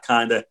hear that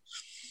kind of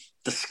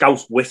the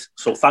Scouse wit.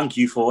 So thank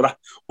you for that.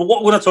 But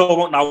what we're going to talk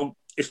about now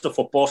is the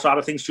football side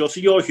of things, George. So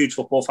you're a huge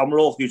football fan. We're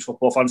all huge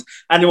football fans.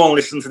 Anyone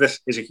listening to this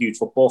is a huge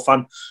football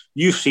fan.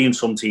 You've seen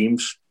some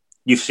teams.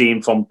 You've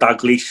seen from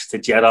Dalglish to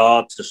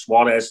Gerrard to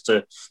Suarez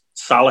to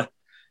Salah.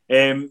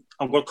 I've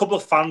got a couple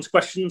of fans'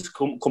 questions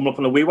coming up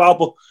in a wee while.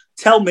 But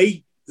tell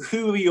me,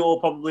 who are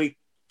your probably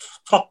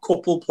top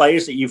couple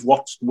players that you've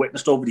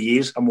witnessed over the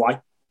years, and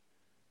why?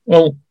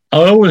 Well,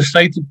 I always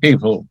say to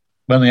people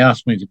when they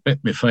ask me to pick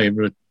my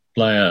favourite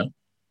player,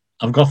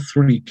 I've got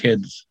 3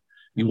 kids.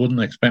 You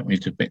wouldn't expect me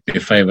to pick my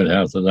favourite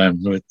out of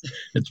them. So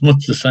it's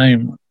much the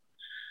same.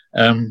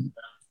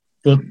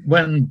 But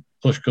when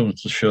push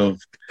comes to shove,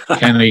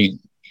 Kenny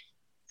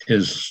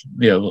is,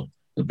 the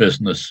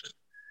business.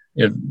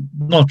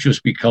 Not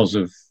just because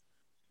of,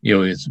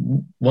 it's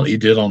what he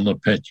did on the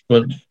pitch,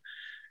 but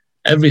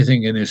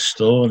everything in his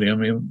story. I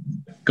mean,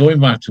 going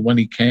back to when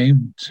he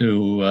came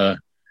to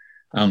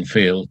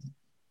Anfield,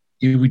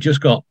 we just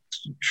got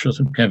shut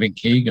of Kevin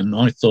Keegan.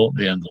 I thought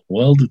the end of the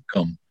world had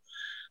come.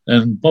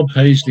 And Bob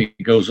Paisley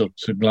goes up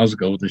to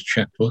Glasgow with his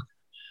checkbook,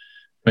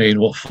 paid,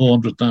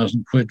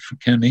 400,000 quid for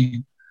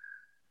Kenny.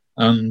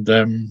 And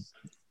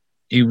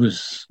he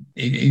just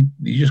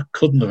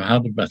couldn't have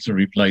had a better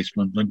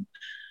replacement. And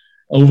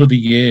over the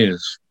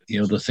years,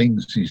 the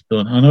things he's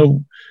done. I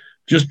know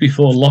just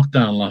before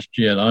lockdown last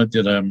year, I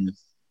did an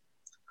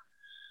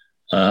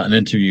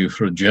interview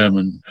for a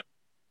German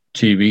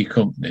TV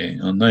company,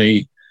 and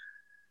they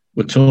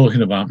were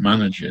talking about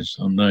managers,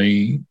 and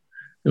they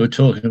were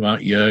talking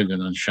about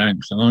Jurgen and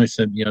Shanks, and I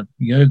said, yeah,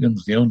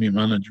 Jurgen's the only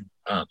manager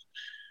we've had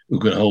who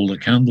could hold a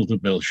candle to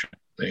Bill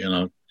Shankly. And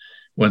I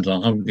went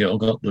on, I've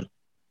got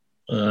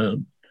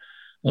an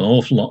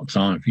awful lot of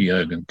time for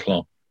Jurgen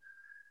Klopp.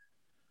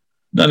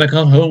 Then I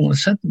got home and I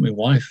said to my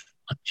wife,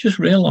 I just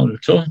realised we were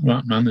talking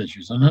about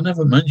managers, and I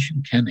never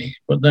mentioned Kenny.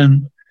 But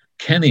then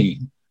Kenny,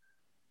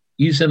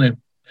 he's in a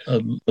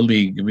a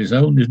league of his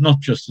own. He's not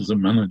just as a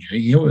manager.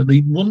 He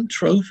won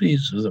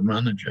trophies as a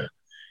manager.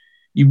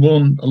 He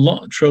won a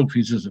lot of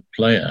trophies as a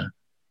player.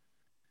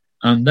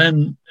 And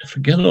then,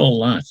 forget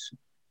all that,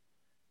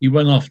 he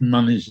went off and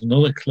managed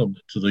another club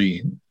to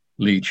the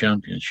League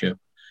Championship.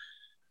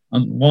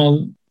 And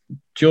while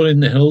during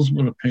the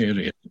Hillsborough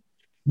period,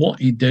 what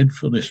he did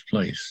for this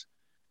place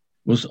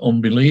was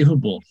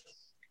unbelievable.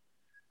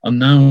 And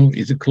now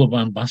he's a club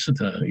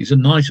ambassador. He's a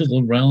knight of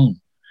the realm.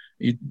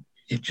 It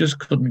just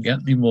couldn't get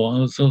any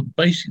more. So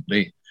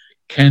basically,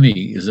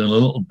 Kenny is in a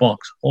little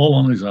box all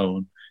on his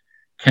own.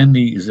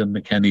 Kenny is in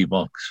the Kenny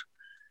box.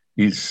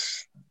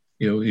 He's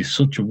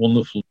such a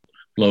wonderful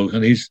bloke,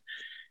 and he's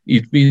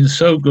been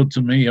so good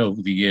to me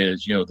over the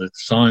years. That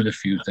signed a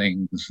few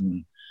things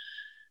and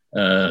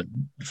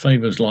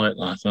favours like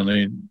that.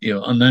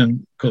 And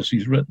then of course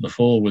he's written the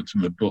foreword to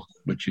my book,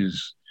 which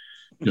is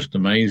just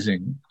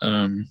amazing.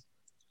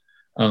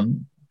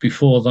 And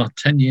before that,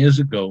 10 years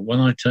ago, when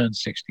I turned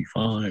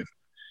 65,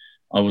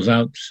 I was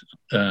out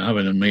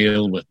having a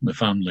meal with my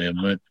family,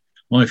 and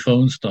my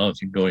phone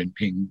started going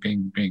ping,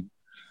 ping, ping.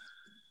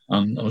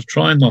 And I was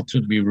trying not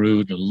to be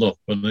rude and look,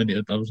 but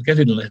I was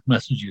getting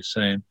messages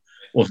saying,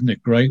 "Wasn't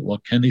it great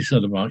what Kenny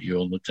said about you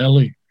on the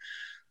telly?"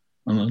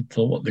 And I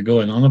thought, what they're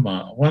going on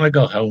about. When I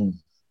got home,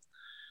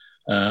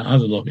 I had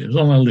a look. It was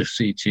on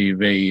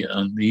LFC-TV,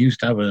 and they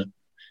used to have it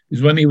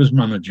was when he was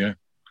manager,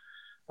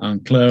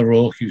 and Claire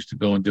Rourke used to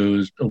go and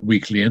do a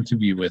weekly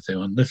interview with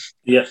him. And this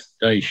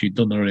day, she'd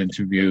done her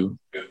interview,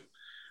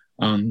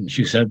 and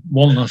she said,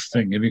 "One last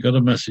thing, have you got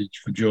a message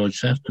for George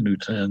Sephton, who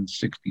turned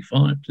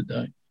 65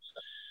 today?"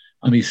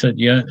 And he said,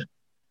 "Yeah,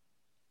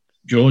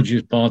 George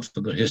is part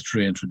of the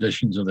history and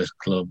traditions of this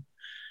club,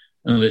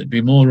 and it'd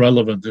be more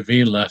relevant if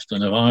he left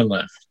than if I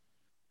left."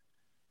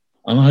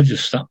 And I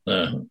just sat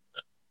there,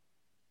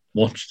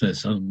 watched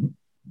this, and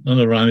then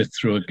I ran it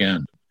through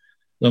again.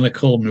 Then I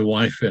called my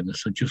wife in and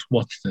said, "Just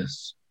watch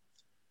this."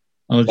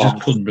 And I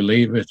just couldn't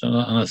believe it. And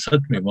I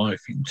said to my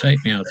wife, "You can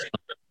take me outside,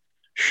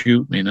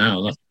 shoot me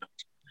now. That's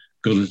as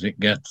good as it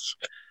gets."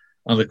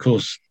 And of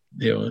course,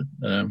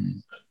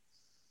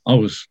 I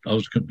was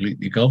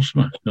completely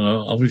gobsmacked.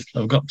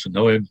 I've got to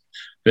know him a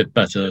bit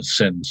better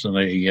since. And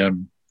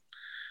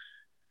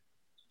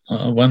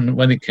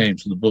when it came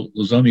to the book,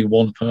 there's only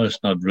one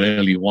person I'd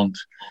really want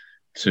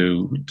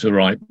to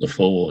write the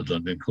foreword,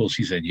 and of course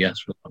he said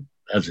yes without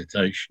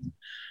hesitation.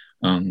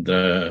 And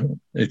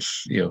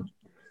it's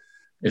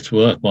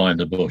worth buying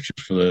the book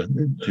just for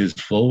his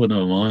foreword.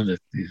 Never mind,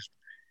 he's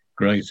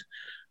great.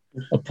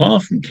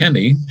 Apart from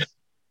Kenny,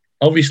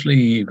 obviously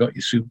you've got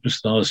your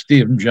superstars,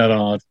 Steven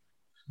Gerrard.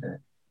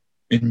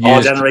 In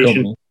our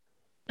generation.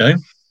 Okay?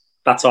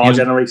 That's our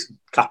generation.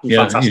 Captain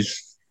Fantastic.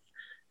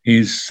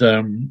 He's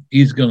going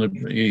to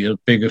be a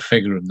bigger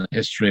figure in the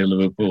history of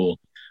Liverpool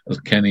as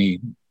Kenny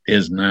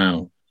is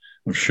now.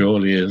 I'm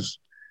sure he is.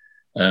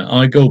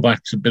 I go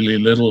back to Billy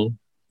Little.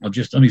 I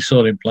just only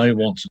saw him play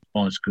once or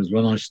twice because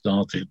when I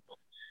started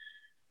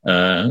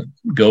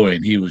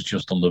going, he was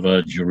just on the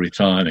verge of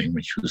retiring,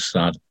 which was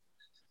sad.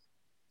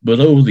 But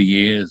over the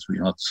years, we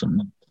had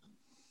some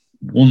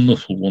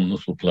wonderful,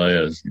 wonderful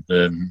players.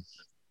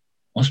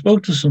 I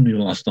spoke to somebody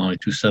last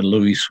night who said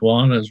Luis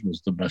Suarez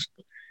was the best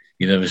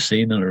he'd ever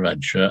seen in a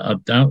red shirt. I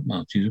doubt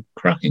that. He's a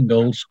cracking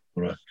goal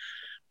scorer.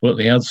 But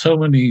they had so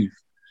many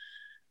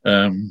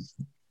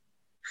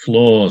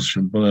flaws,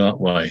 from put it that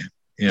way.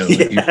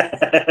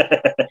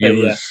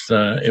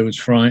 It was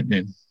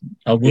frightening.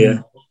 I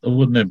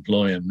wouldn't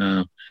employ him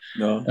now.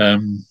 No.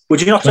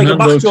 Would you not take him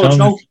back, George?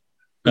 No.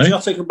 Would you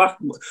not take him back?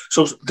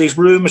 So there's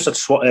rumours that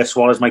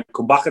Suarez might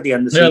come back at the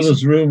end of the season. Yeah,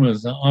 there's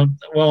rumours. I'm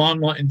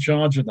not in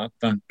charge of that,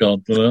 thank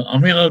God. But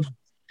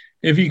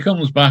if he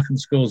comes back and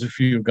scores a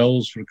few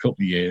goals for a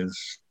couple of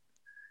years,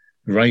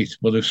 great.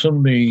 But if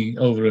somebody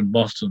over in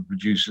Boston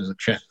produces a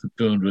cheque for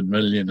 200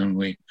 million and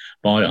we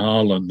buy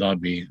Haaland,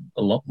 I'd be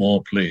a lot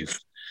more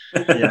pleased.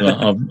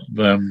 I've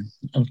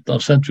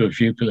said to a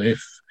few people,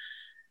 if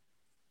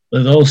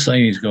they're all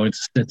saying he's going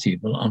to City,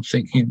 but I'm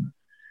thinking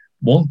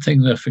one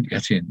thing they're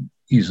forgetting.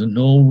 He's a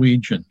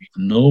Norwegian.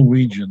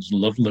 Norwegians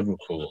love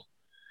Liverpool.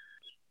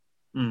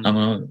 And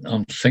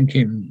I'm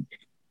thinking,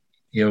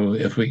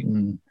 if we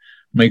can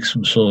make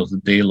some sort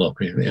of deal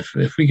up,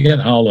 if we get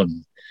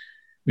Haaland,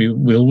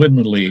 we'll win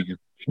the league.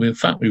 In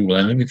fact, we will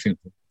win everything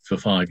for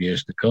 5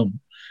 years to come.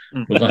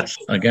 But that's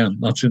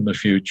in the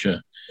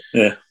future.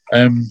 Yeah.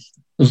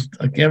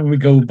 Again, we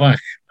go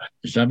back.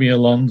 Xabi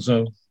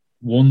Alonso,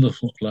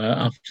 wonderful player,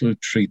 absolute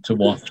treat to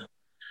watch.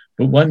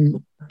 But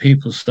when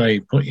people say,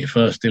 put your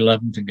first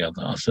 11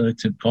 together, I said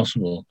it's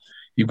impossible.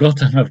 You've got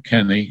to have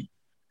Kenny.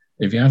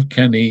 If you have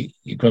Kenny,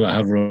 you've got to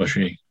have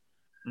Rushy.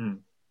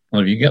 And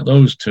if you get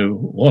those two,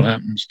 what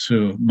happens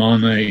to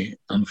Mane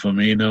and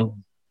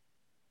Firmino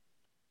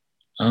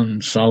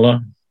and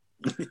Salah?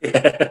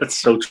 Yeah, that's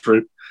so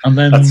true. And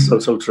then that's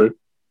so true.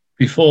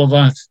 Before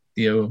that,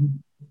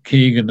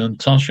 Keegan and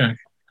Toshak.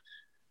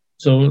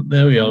 So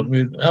there we are.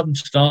 We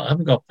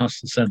haven't got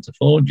past the centre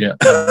forward yet.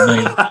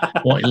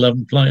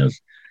 11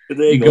 players?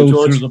 You go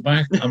George. Through the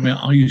back.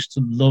 I used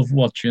to love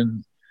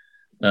watching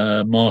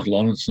Mark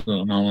Lawrence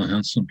and Alan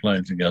Hansen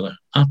playing together.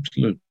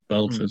 Absolute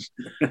belters.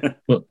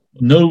 But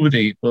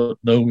nobody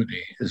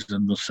is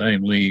in the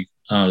same league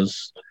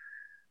as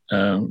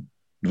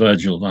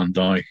Virgil van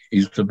Dijk.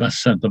 He's the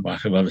best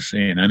centre-back I've ever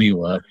seen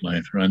anywhere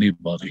playing for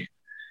anybody.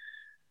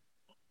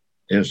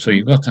 So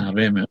you've got to have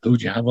him. Who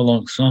do you have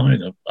alongside?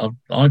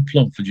 I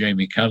plumped for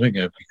Jamie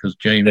Carragher because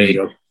Jamie,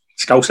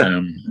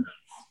 Scouser,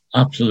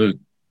 absolute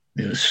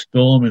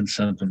storming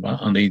centre-back,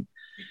 and he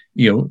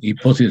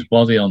put his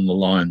body on the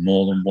line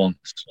more than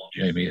once.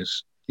 Jamie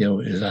is,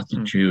 his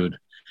attitude,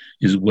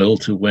 his will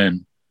to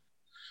win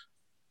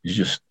is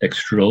just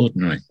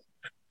extraordinary.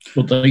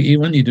 But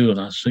when you do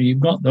that, so you've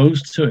got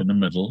those two in the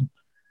middle.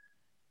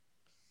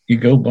 You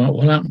go back,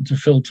 what happened to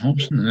Phil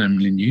Thompson and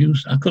Emily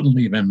News? I couldn't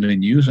leave Emily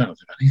News out of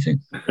anything.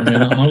 I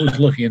mean, I was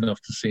lucky enough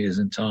to see his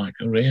entire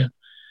career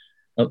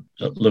at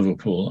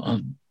Liverpool.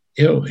 And,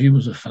 he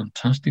was a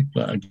fantastic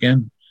player.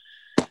 Again,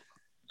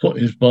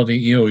 put his body,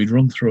 he'd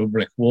run through a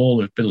brick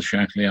wall if Bill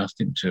Shankly asked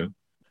him to,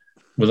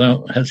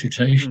 without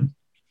hesitation.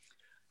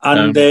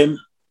 And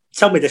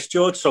tell me this,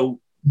 George. So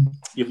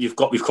we've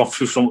gone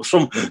through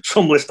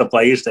some list of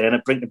players there, and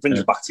it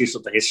brings back to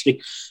the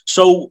history.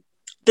 So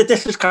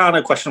this is kind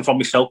of a question from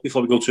myself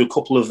before we go to a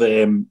couple of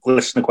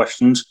listener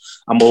questions,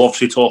 and we'll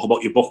obviously talk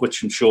about your book,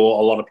 which I'm sure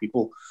a lot of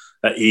people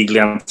are eagerly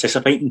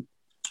anticipating.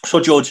 So,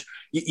 George,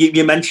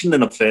 you mentioned in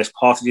the first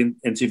part of the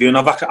interview, and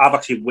I've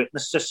actually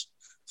witnessed this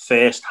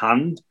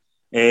firsthand.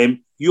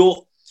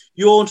 You're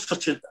in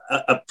such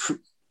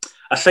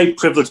I say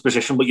privileged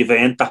position, but you've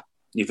earned that.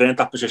 You've earned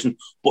that position.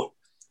 But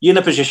you're in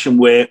a position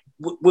where,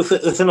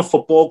 within a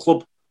football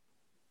club,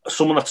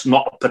 someone that's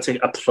not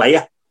a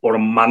player or a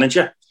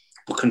manager,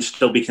 but can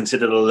still be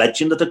considered a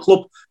legend at the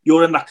club,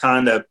 you're in that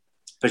kind of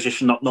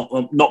position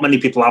not many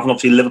people have. And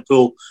obviously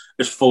Liverpool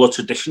is full of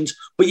traditions.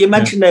 But you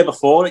mentioned there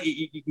before,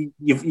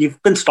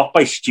 you've been stopped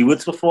by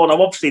stewards before. Now,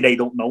 obviously, they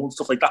don't know and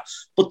stuff like that.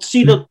 But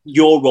see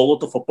your role at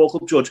the football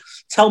club, George.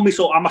 Tell me,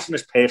 so I'm asking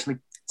this personally,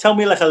 tell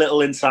me like a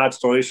little inside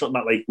story, something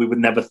that like we would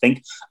never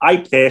think. I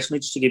personally,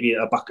 just to give you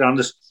a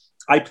background,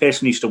 I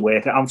personally used to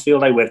work at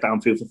Anfield. I worked at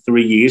Anfield for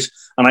 3 years,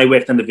 and I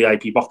worked in the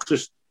VIP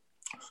boxes.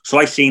 So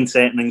I've seen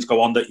certain things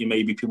go on that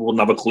maybe people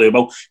wouldn't have a clue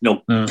about.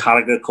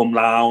 Carragher come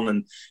round,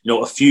 and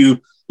a few,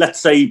 let's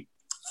say,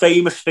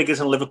 famous figures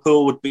in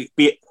Liverpool would be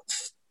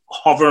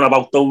hovering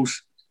about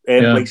those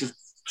places.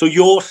 So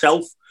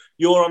yourself,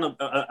 you're on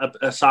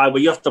a side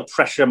where you have to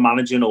pressure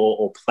managing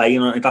or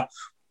playing or like that,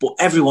 but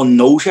everyone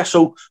knows you.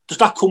 So does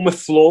that come with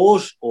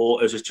flaws,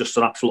 or is it just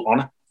an absolute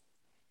honour?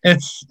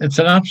 It's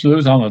an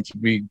absolute honour to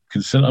be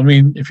considered. I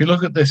mean, if you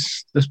look at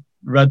this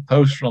red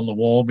poster on the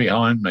wall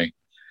behind me,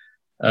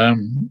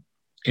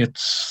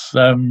 it's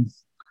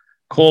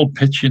called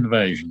Pitch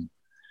Invasion,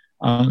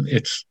 and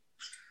it's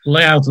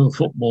layout of the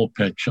football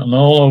pitch, and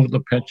all over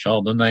the pitch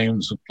are the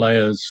names of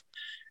players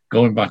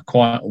going back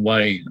quite a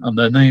way, and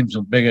their names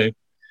are bigger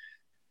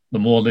the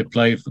more they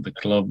play for the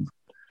club,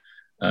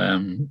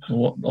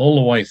 all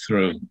the way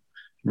through.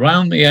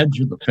 Round the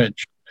edge of the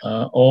pitch,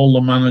 all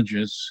the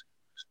managers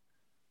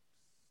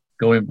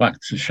going back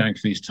to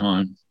Shankly's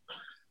time,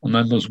 and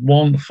then there's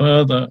one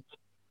further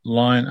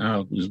line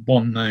out, there's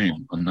one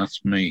name, and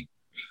that's me.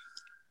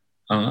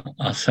 And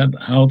I said,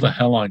 how the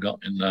hell I got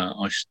in there,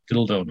 I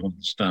still don't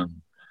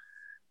understand.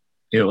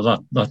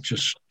 That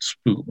just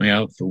spooked me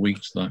out for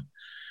weeks.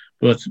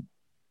 But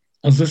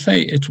as I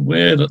say, it's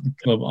weird at the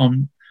club.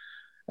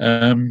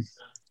 There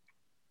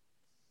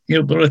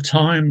are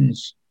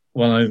times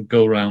when I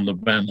go around the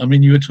bend. I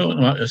mean, you were talking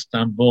about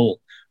Istanbul.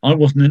 I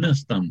wasn't in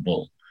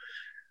Istanbul,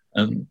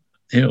 and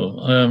the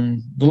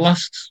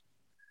last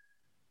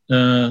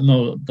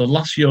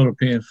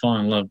European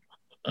final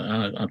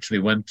I actually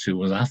went to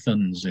was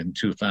Athens in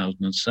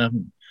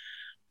 2007.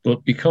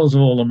 But because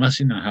of all the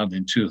messing I had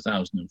in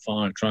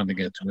 2005 trying to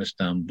get to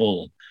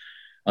Istanbul,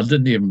 I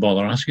didn't even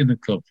bother asking the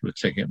club for a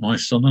ticket. My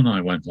son and I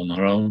went on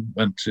our own,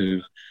 went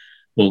to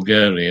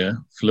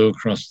Bulgaria, flew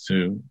across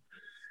to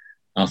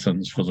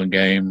Athens for the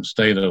game,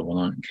 stayed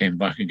overnight and came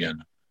back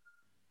again.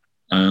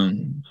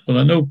 But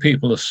I know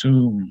people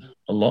assume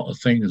a lot of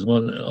things.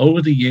 Well,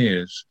 over the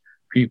years,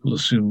 people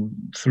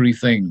assume three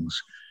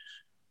things.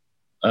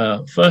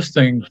 First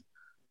thing,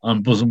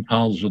 I'm bosom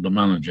pals with the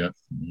manager.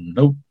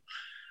 Nope.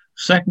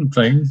 Second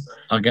thing,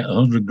 I get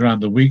 100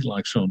 grand a week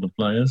like some of the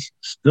players.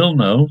 Still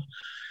no.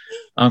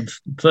 And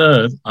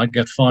third, I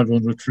get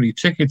 500 free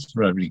tickets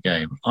for every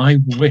game. I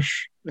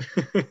wish.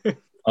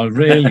 I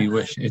really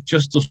wish. It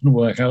just doesn't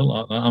work out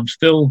like that. I'm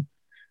still...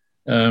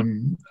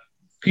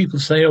 people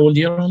say, oh, well,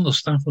 you're on the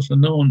staff. I said,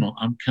 no, I'm not.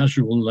 I'm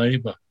casual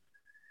labour.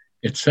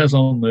 It says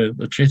on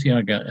the chitty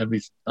I get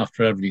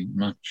after every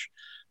match,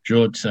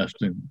 George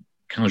Sephton,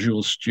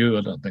 casual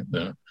steward, I think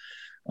that.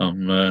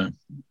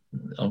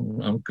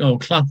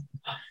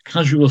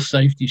 Casual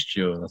safety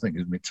steward, I think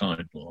is my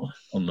title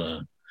on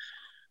there.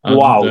 And,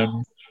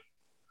 wow.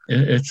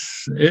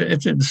 It's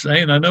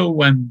insane. I know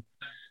when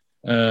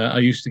I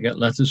used to get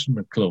letters from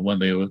the club when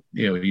they were,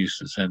 used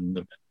to send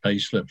the pay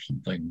slips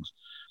and things.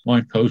 My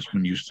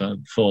postman used to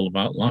fall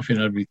about laughing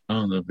every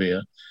time there'd be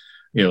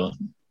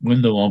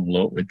window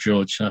envelope with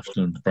George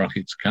Sephton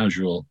brackets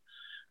casual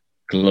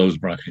close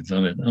brackets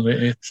on it, and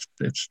it's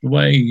the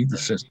way the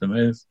system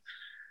is.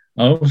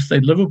 I always say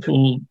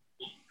Liverpool,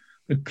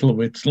 the club,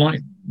 it's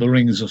like the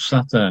rings of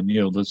Saturn.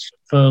 There's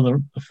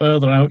the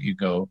further out you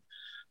go,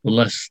 the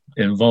less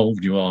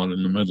involved you are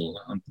in the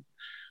middle. And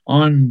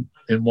I'm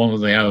in one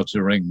of the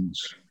outer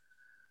rings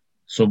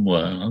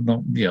somewhere. I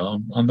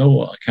know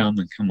what I can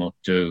and cannot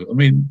do. I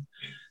mean,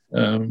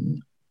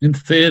 in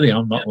theory,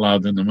 I'm not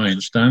allowed in the main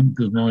stand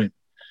because my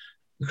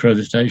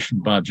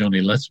accreditation badge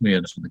only lets me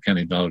into the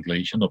Kenny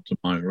Dalglish and up to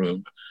my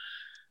room.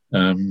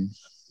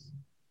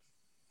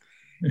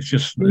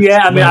 It's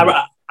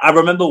I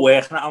remember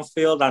working at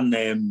Anfield,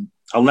 and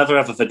I'll never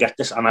ever forget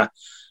this. And I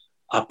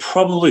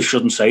probably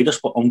shouldn't say this,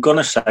 but I'm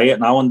gonna say it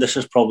now. And this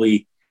is I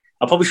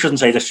probably shouldn't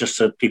say this just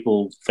to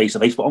people face to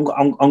face, but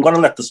I'm gonna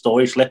let the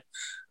story slip.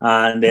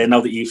 And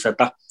now that you've said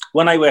that,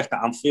 when I worked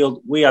at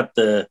Anfield, we had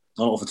I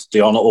don't know if it's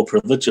the honour or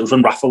privilege. It was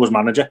when Rafa was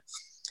manager,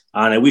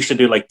 and we used to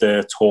do like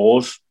the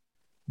tours.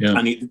 Yeah.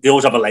 And they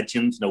always have a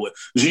legend. It was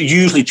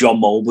usually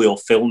John Mobley or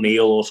Phil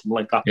Neal or something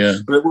like that. Yeah.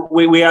 But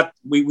we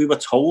were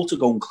told to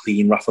go and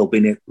clean Rafa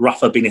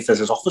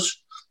Benitez's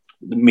office,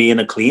 me and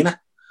a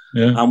cleaner.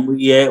 Yeah. And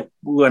we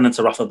went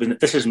into Rafa Benitez.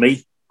 This is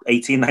me,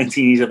 18,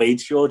 19 years of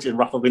age, George, in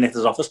Rafa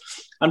Benitez's office.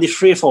 And there's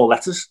 3 or 4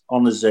 letters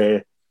on his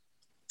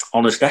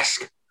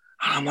desk.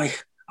 And I'm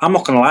like, I'm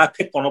not going to lie, I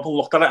picked one up and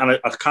looked at it, and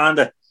I kind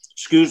of,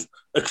 excuse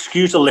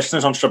the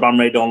listeners on Strabane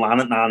Radio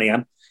Online at 9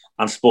 a.m.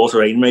 and Sport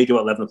Rain Radio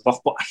at 11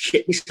 o'clock, but I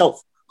shit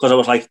myself because I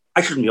was like,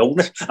 I shouldn't be holding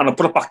this, and I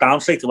put it back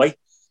down straight away.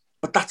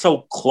 But that's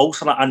how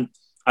close, and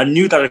I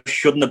knew that I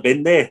shouldn't have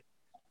been there.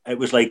 It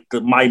was like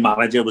my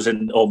manager was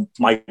in, or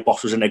my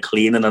boss was in there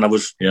cleaning, and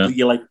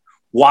you're like,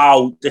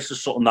 wow, this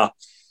is something that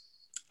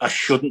I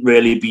shouldn't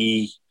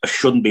be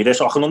there.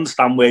 So I can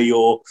understand where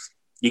you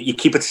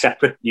keep it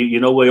separate. You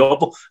know where you're.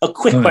 But a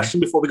quick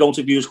question before we go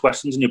into viewers'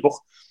 questions in your book.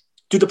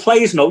 Do the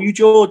players know you,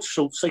 George?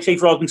 So say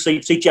for argument's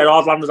sake, say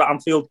Gerrard landed at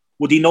Anfield,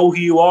 would he know who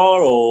you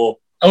are? Or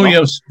not?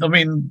 Yes, I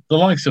mean the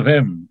likes of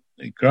him,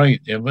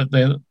 great. Yeah, but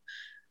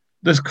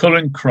this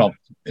current crop,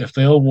 if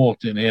they all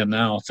walked in here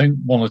now, I think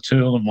 1 or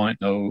 2 of them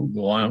might know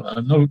who I am. I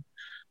know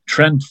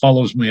Trent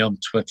follows me on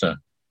Twitter.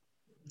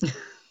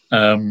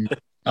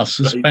 I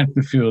suspect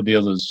a few of the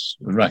others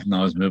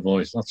recognise my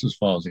voice. That's as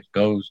far as it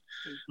goes.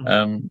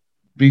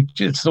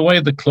 It's the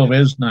way the club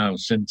is now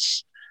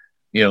since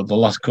the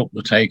last couple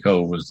of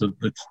takeovers.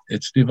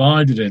 It's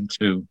divided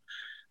into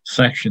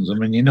sections. I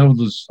mean, I'm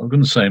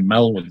going to say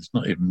Melwood. It's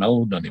not even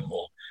Melwood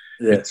anymore.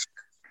 Yeah. It's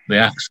the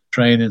Axe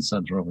Training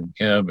Centre up in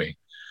Kirby.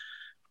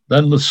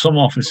 Then there's some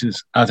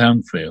offices at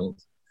Anfield.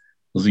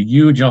 There's a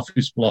huge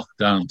office block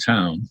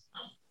downtown,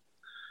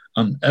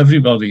 and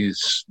everybody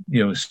is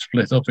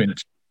split up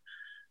into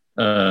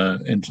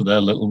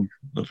their little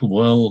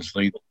worlds.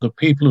 The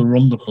people who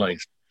run the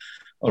place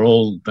are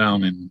all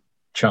down in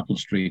Chapel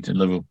Street in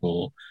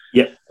Liverpool.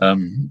 Yeah.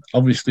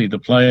 Obviously, the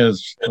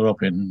players are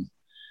up in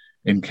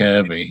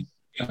Kirby,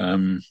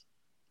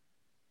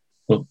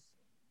 but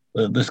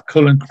this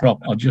current crop,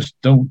 I just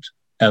don't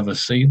ever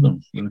see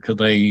them because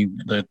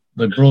they're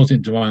brought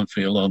into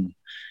Anfield on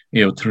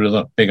through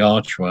that big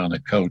archway on a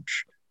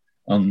coach,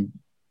 and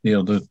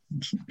the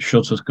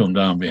shutters come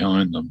down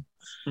behind them.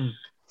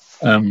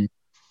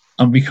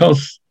 And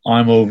because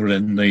I'm over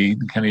in the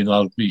Kenny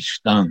Dalglish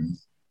stand,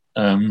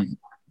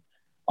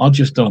 I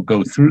just don't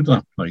go through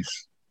that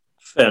place.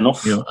 Fair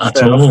enough.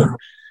 At all.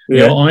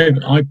 Yeah.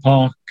 I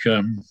park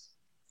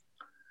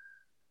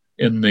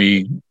in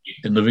the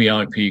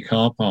VIP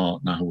car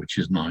park now, which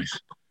is nice.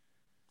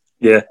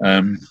 Yeah.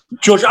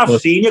 George, I've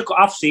seen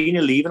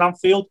you leaving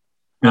Anfield.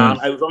 Yeah.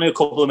 And I was only a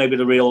couple of maybe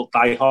the real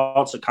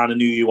diehards that kind of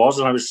knew who you was,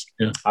 and I was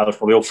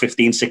probably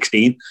 15,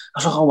 16. I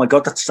was like, oh my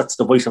God, that's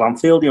the voice of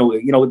Anfield.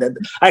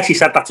 I actually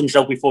said that to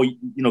myself before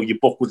your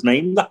book was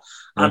named.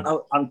 And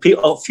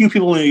a few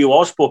people knew who you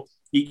was, but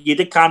you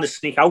did kind of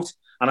sneak out.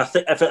 And I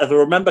think if I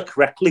remember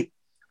correctly,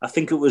 I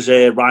think it was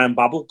Ryan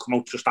Babel come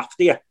out just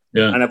after you.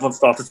 Yeah. And everyone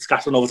started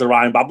scattering over to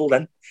Ryan Babel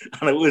then.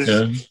 And it was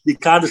you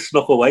kind of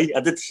snuck away. I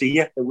did see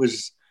you. It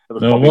was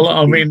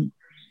I mean,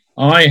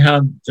 I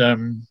had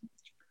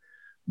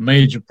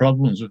major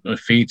problems with my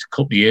feet a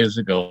couple of years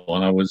ago,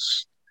 and I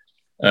was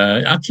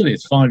actually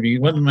it's 5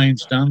 years when the main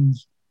stand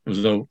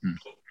was open.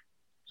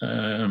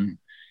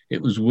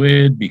 It was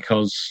weird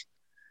because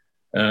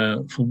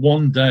for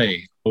one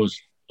day I was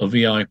a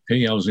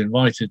VIP. I was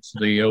invited to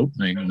the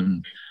opening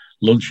and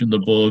lunch in the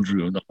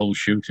boardroom, the whole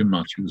shooting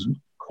match. It was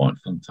quite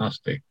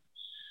fantastic.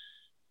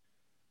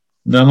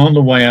 And then on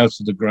the way out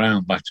of the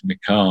ground back to my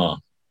car,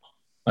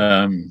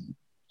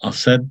 I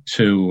said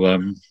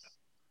to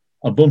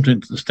I bumped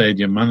into the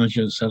stadium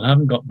manager and said, I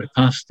haven't got my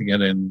pass to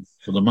get in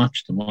for the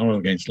match tomorrow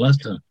against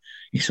Leicester.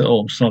 He said, oh,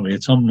 I'm sorry,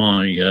 it's on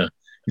my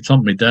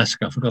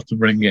desk. I forgot to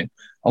bring it.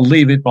 I'll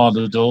leave it by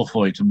the door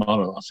for you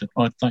tomorrow. I said,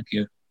 right, thank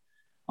you.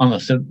 And I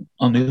said,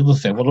 on the other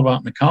thing, what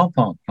about my car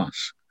park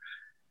pass?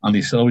 And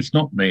he said, oh, it's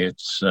not me.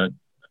 It's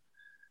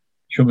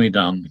Chummy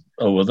Dan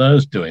over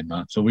there's doing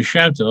that. So we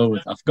shouted over.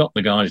 I forgot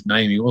the guy's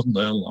name. He wasn't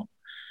there long.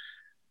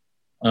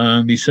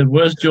 And he said,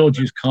 "Where's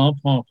George's car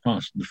park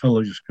pass?" And the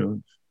fellow just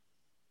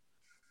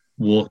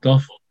walked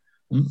off.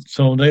 And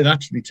so they'd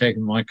actually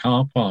taken my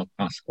car park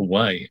pass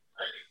away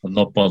and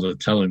not bothered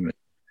telling me.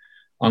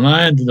 And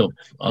I ended up,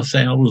 I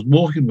was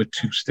walking with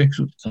 2 sticks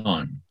at the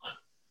time.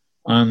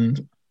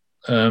 And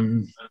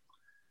the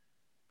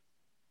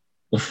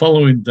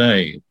following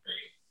day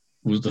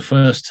was the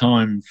first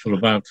time for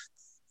about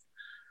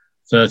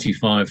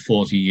 35,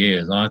 40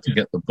 years I had to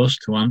get the bus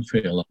to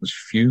Anfield. I was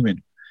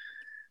fuming.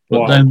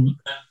 But then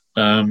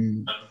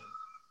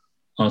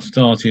I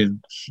started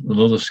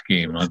another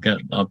scheme. I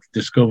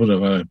discovered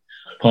if I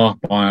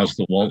parked by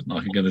Asda Walton,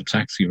 I could get a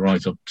taxi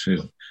right up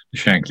to the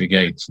Shankly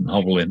Gates and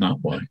hobble in that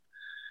way.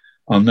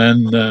 And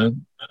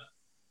then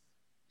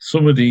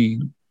somebody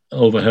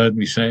overheard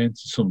me saying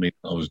to somebody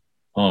I was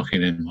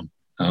parking in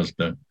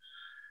Asda,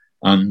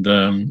 and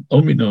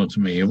unbeknown to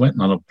me, he went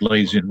on a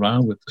blazing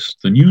row with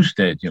the new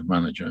stadium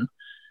manager.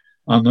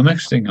 And the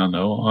next thing I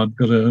know, I'd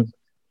got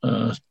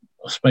a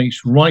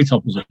space right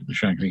opposite the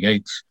Shankly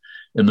Gates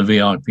in the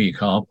VIP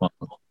car park.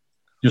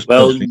 Just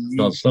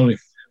sorry,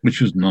 which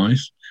was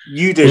nice.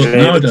 You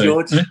deserve it,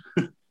 George.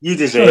 You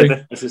deserve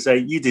it. As I say,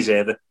 you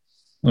deserve it.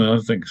 Well,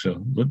 I think so.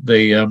 But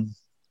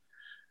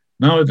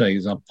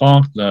nowadays, I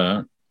park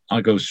there.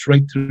 I go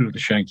straight through the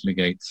Shankly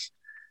Gates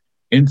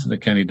into the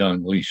Kenny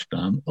Dalglish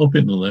stand, up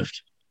in the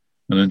lift,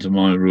 and into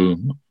my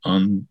room.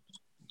 And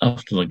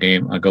after the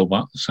game, I go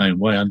back the same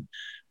way. And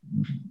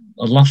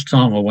the last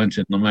time I went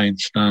in the main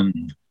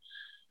stand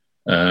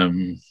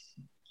on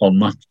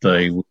match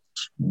day was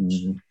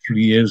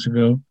 3 years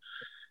ago.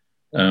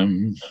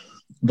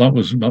 That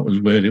was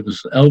weird. It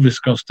was Elvis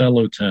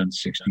Costello turned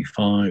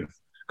 65 a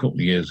couple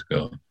of years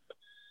ago,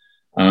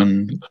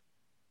 and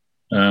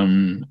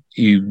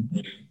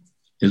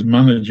his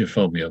manager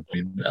phoned me up.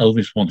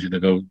 Elvis wanted to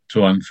go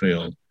to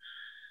Anfield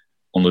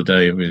on the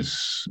day of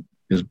his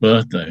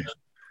birthday,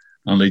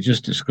 and they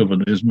just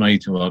discovered his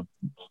mate who had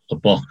a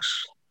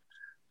box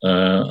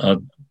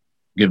had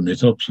given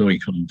it up, so he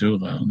couldn't do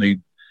that. And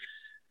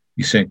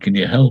he said, "Can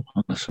you help?"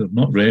 And I said,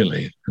 "Not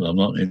really, because I'm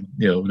not in,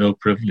 no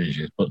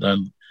privileges." But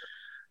then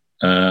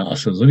I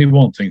said, "There's only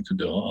one thing to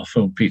do." I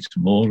phoned Peter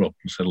Moore up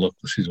and said, "Look,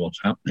 this is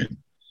what's happening."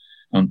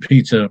 And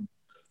Peter,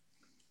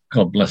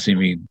 God bless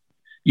him,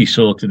 he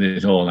sorted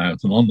it all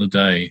out. And on the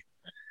day,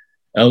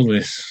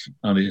 Elvis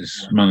and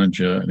his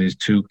manager and his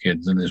 2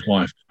 kids and his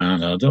wife,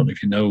 Diana, I don't know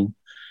if you know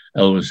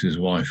Elvis's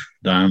wife,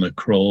 Diana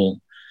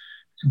Kroll,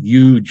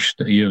 huge,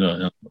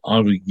 I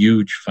was a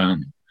huge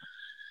fan.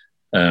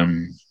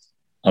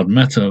 I'd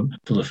met her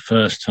for the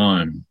first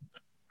time,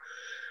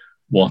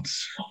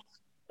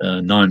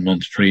 9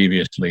 months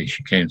previously.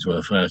 She came to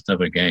her first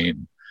ever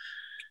game.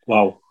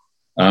 Wow.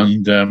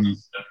 And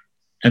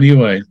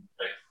anyway,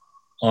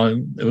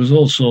 it was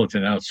all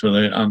sorted out.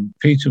 And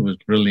Peter was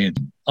brilliant.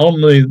 On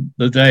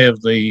the day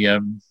of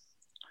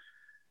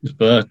his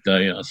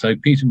birthday, I say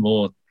Peter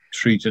Moore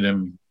treated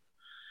him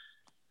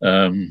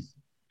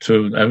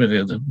to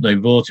everything. They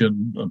bought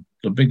him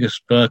the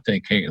biggest birthday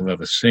cake I've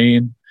ever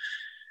seen.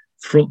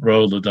 Front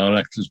row of the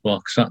director's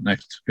box, sat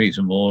next to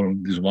Peter Moore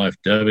and his wife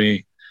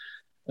Debbie.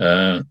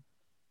 The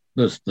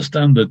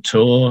standard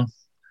tour,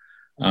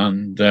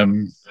 and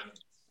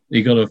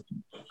he got a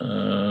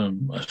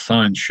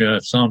signed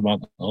shirt signed by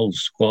the whole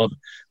squad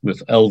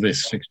with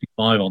Elvis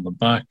 65 on the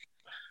back,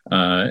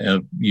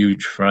 a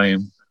huge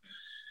frame.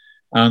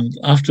 And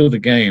after the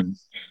game,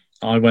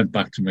 I went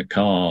back to my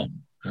car,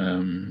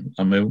 and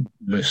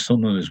my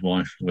son and his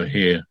wife were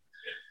here.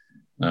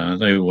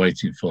 They were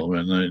waiting for me,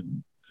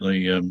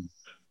 and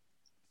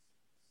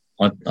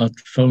I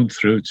phoned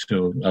through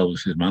to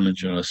Elvis's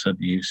manager. I said,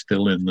 "Are you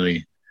still in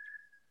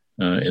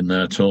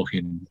there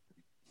talking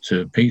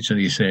to Peter?"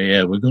 And he said,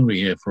 "Yeah, we're going to be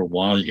here for a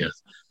while yet."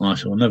 And I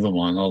said, "Well, never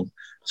mind, I'll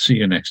see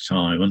you next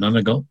time." And then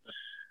I got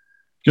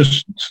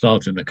just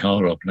starting the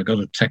car up, and I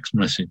got a text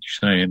message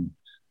saying,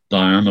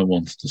 "Diana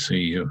wants to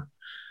see you."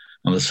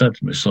 And I said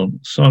to my son,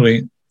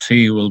 "Sorry,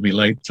 T will be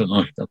late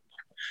tonight."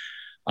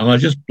 And I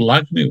just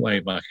blagged my way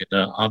back in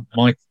there.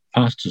 My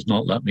pastor's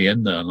not let me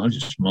in there, and I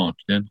just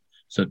marched in.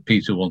 Said,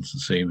 "Peter wants to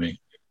see me."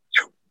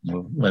 I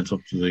went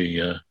up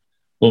to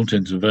bumped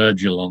into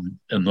Virgil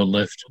in the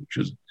lift, which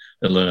was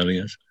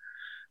hilarious.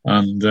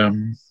 And,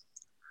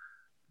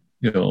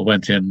 I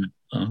went in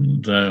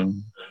and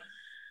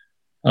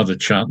had a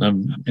chat.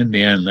 And in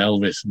the end,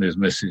 Elvis and his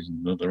missus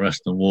and the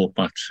rest of them walked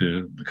back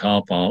to the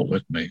car park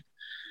with me,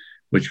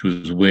 which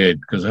was weird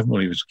because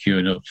everybody was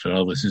queuing up for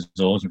Elvis's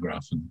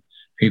autograph and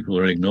people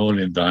were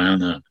ignoring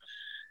Diana.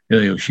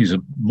 She's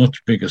a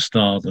much bigger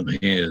star than he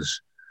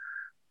is.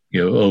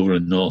 Over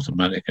in North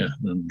America,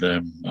 and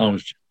I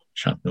was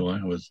chatting away.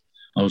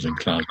 I was in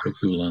cloud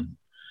cuckoo land.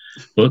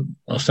 But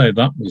I'll say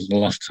that was the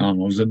last time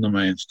I was in the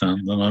main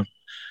stand, and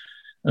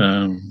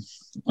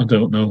I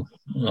don't know.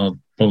 I'll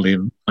probably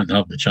might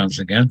have the chance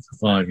again for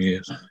 5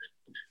 years.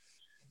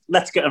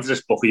 Let's get into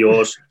this book of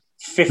yours.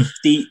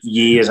 50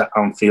 years at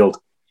Anfield.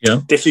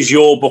 Yeah. This is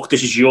your book.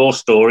 This is your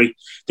story.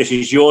 This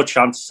is your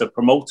chance to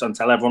promote and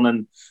tell everyone.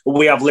 And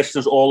we have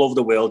listeners all over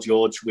the world,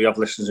 George. We have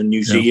listeners in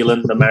New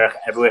Zealand, America,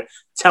 everywhere.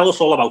 Tell us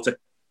all about it.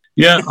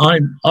 Yeah,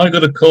 I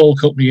got a call a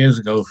couple of years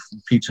ago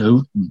from Peter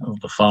Hooton of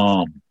the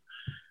farm,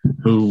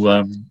 who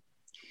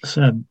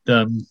said,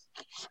 I'd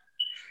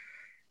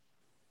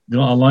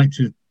like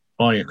to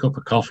buy a cup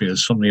of coffee.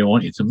 There's somebody I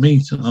want you to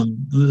meet.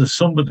 And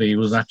somebody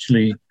was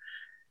actually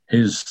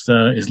his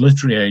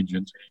literary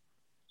agent.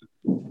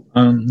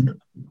 And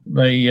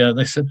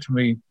they said to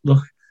me,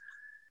 look,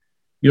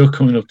 you're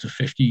coming up to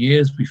 50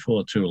 years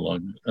before too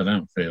long at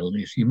Anfield.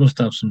 You must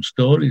have some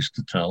stories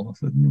to tell. I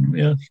said,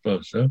 yeah, I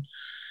suppose so.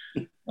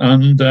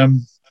 And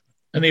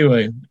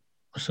anyway,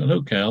 I said,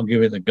 okay, I'll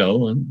give it a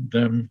go.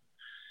 And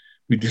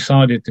we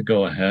decided to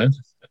go ahead.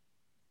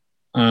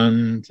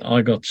 And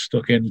I got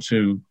stuck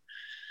into,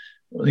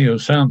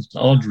 it sounds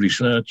odd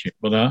researching,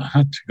 but I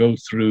had to go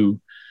through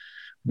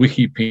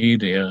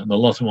Wikipedia and a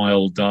lot of my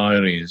old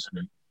diaries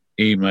and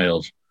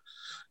emails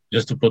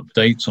just to put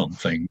dates on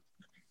things.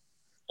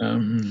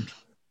 And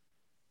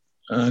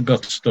I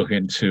got stuck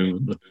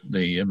into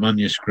the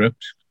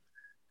manuscript.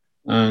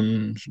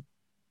 And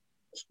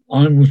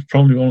I was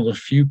probably one of the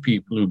few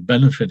people who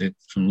benefited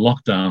from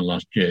lockdown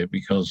last year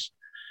because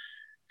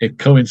it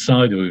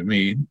coincided with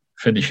me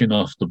finishing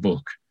off the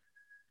book,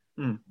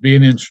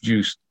 being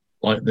introduced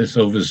like this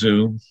over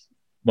Zoom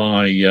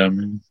by,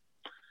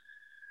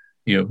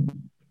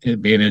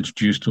 being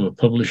introduced to a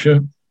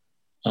publisher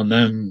and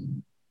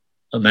then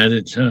an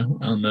editor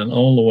and then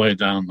all the way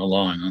down the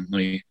line. And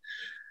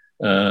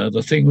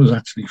the thing was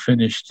actually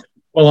finished.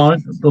 Well,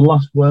 the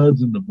last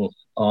words in the book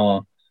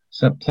are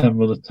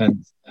September the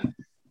 10th,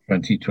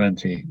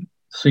 2020,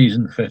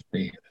 season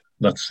 50.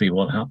 Let's see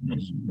what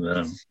happens.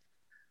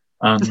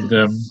 And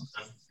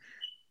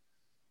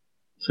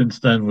since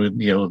then, with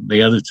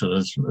the editor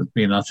has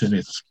been at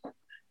its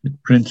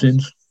printing.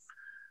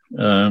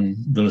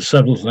 There are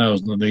several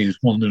thousand of these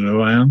wandering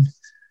around,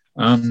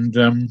 and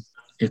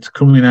it's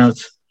coming out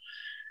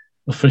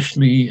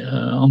officially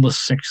on the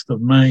 6th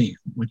of May,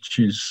 which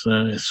is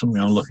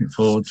something I'm looking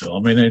forward to. I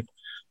mean,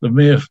 the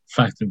mere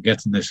fact of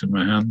getting this in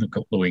my hand a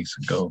couple of weeks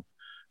ago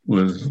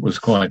was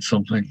quite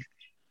something.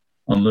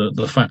 And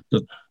the fact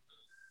that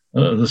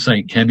the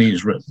St.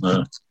 Kenny's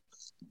written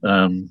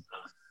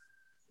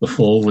the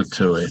forward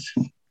to it,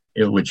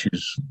 which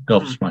is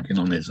gobsmacking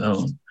on its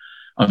own.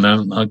 And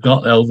then I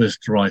got Elvis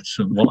to write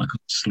some what I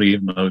call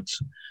sleeve notes,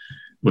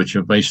 which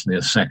are basically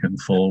a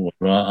second forward.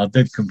 I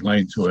did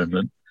complain to him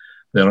that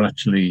they're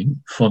actually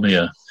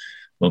funnier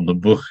than the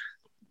book.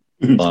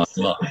 So maybe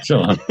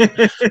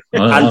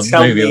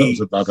that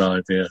was a bad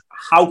idea.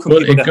 How can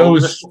people get hold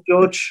of this book,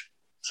 George?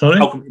 Sorry?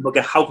 How can people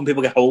get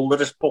hold of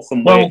this book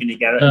and where can you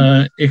get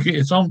it?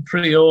 It's on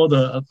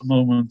pre-order at the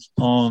moment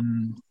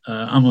on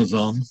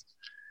Amazon.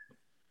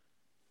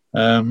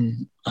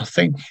 I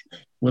think,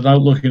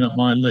 without looking at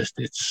my list,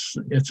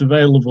 it's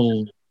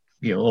available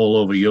all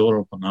over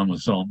Europe on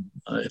Amazon.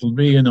 It'll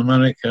be in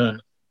America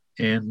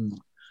in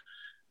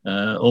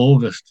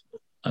August,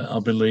 I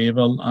believe.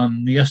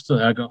 And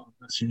yesterday I got a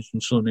message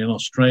from somebody in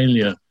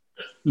Australia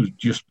who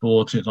just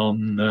bought it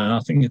on, I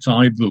think it's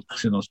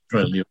iBooks in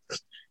Australia.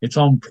 It's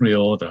on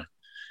pre-order.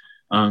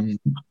 And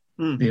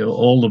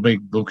all the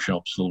big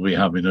bookshops will be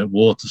having it,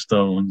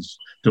 Waterstones,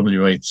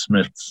 W.H.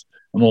 Smith's,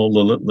 and all the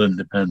little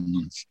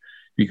independents.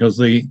 Because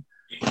the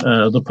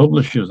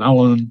publishers,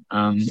 Allen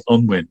and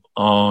Unwin,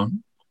 are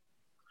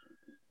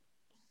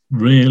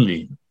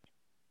really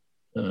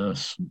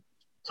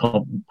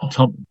top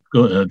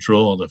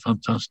draw. They're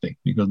fantastic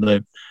because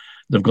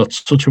they've got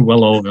such a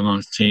well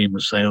organised team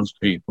of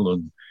salespeople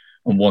and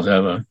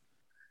whatever,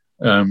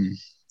 and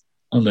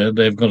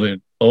they've got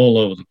it all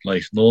over the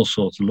place in all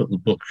sorts of little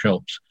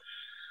bookshops,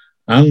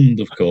 and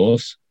of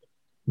course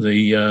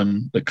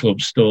the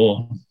club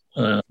store.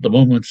 The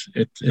moment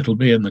it'll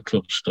be in the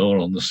club store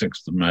on the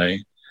 6th of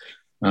May.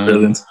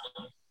 Brilliant.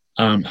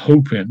 I'm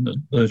hoping that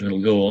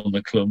it'll go on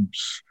the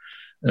club's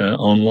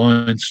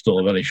online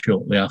store very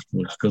shortly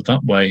afterwards, because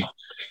that way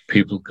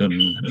people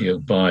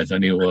can buy it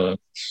anywhere.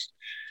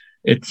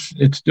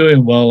 It's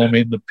doing well. I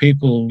mean, the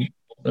people,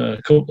 a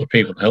couple of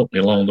people helped me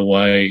along the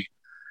way.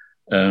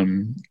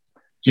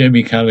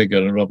 Jamie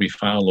Carragher and Robbie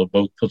Fowler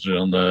both put it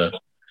on their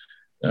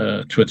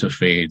Twitter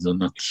feeds,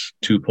 and that's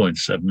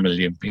 2.7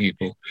 million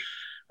people.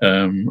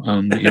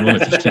 And you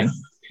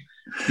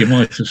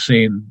might have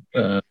seen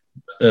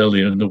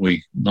earlier in the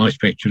week nice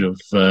picture of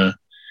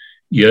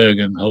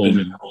Jürgen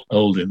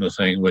holding the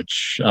thing,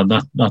 which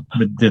that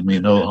did me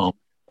no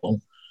harm.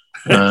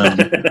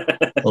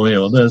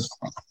 There's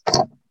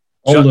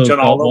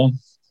John one,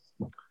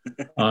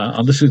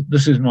 and this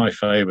is my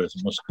favourite,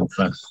 I must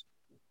confess.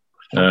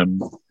 Sam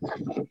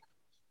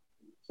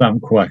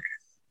Quack,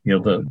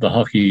 the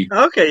hockey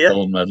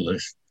gold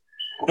medalist.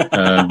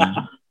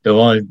 Who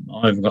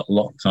I've got a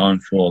lot of time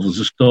for. There's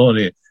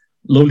a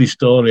lovely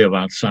story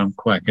about Sam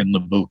Quack in the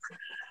book,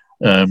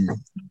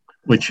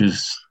 which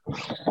is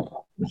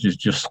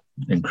just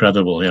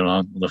incredible.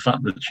 The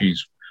fact that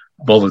she's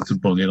bothered to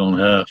put it on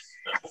her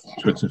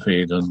Twitter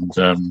feed and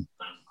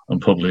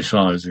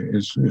publicise it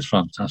is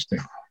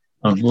fantastic.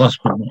 And last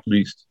but not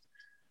least,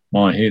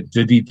 my hit,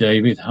 Diddy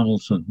David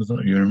Hamilton. I don't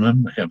know if you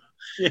remember him.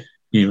 Yeah.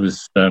 He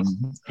was.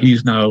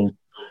 He's now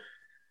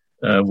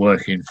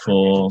working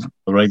for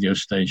a radio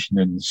station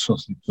in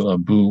Sussex.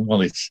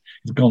 Well, it's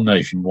gone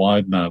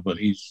nationwide now, but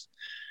he's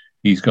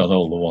got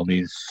hold of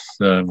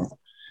one.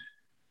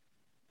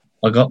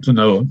 I got to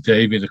know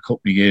David a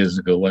couple of years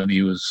ago when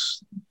he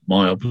was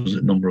my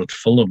opposite number at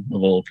Fulham,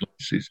 of all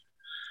places.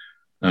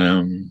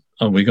 And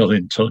we got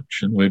in touch,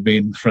 and we've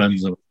been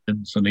friends ever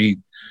since. And he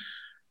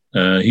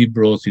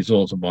brought his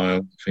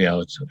autobiography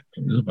out.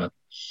 It was about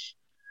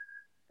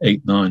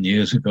 8-9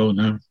 years ago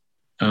now.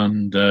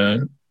 And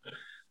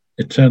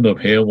it turned up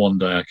here one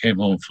day. I came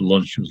home for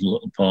lunch. It was a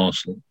little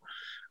parcel.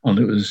 And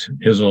it was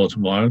his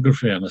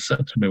autobiography. And I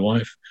said to my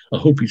wife, I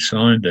hope he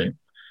signed it.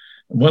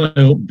 And when I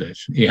opened it,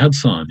 he had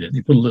signed it.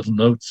 He put a little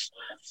note,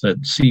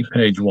 said, see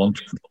page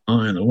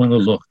 129. And when I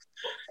looked,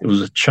 it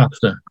was a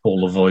chapter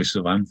called The Voice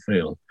of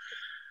Anfield.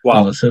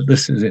 Wow. And I said,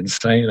 this is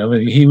insane. I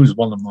mean, he was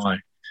one of my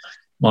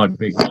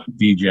big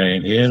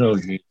DJing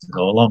heroes years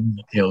ago, along,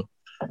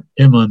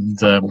 him and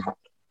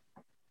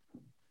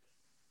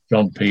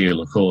John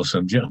Peel, of course.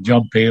 And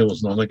John Peel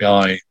was another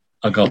guy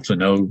I got to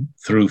know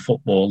through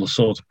football, the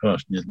sort of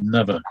person you'd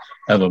never,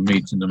 ever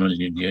meet in a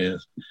million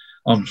years.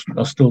 I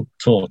still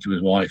talk to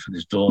his wife and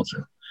his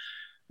daughter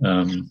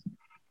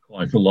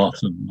quite a lot.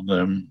 And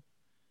then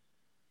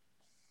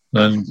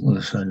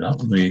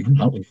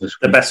that was this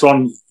the best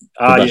one.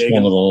 The best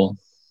one of all.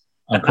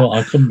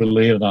 I couldn't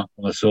believe that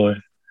when I saw it.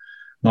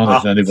 Not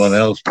as anybody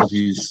else, but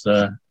he's.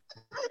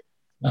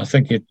 I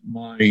think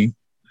my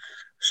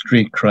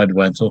street cred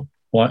went up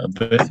quite a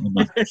bit.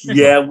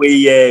 Yeah,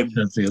 we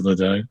the other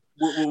day.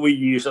 We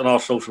use on our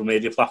social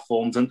media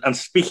platforms, and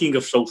speaking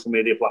of social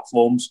media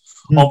platforms,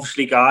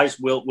 obviously, guys,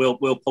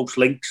 we'll post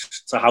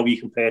links to how you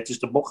can purchase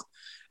the book,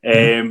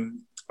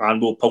 and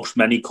we'll post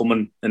many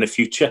coming in the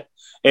future.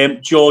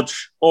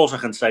 George, all I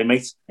can say,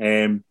 mate,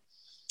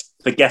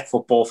 forget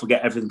football,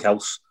 forget everything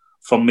else.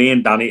 From me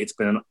and Danny, it's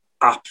been an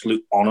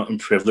absolute honour and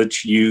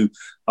privilege. You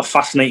are a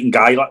fascinating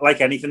guy. Like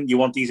anything, you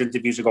want these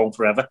interviews to go on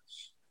forever.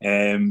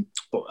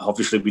 But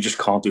obviously, we just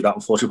can't do that,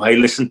 unfortunately. Hey,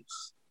 listen,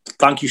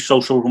 thank you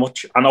so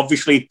much. And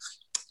obviously,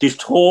 there's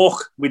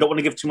talk. We don't want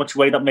to give too much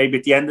away that maybe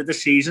at the end of the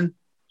season,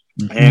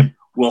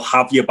 we'll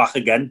have you back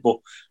again. But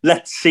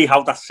let's see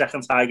how that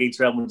second tie against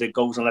Real Madrid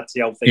goes, and let's see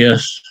how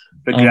things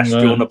progress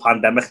during the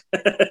pandemic.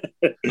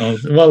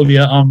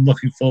 I'm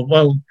looking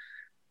forward.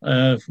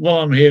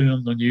 What I'm hearing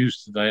on the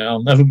news today,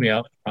 I'll never be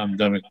out of the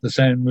pandemic. They're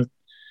saying that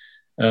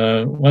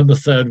when the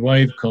third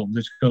wave comes,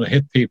 it's going to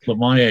hit people of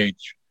my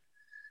age.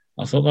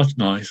 I thought, that's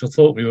nice. I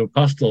thought we were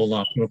past all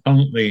that, but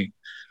apparently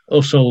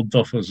us old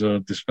duffers are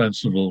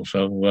dispensable.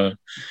 So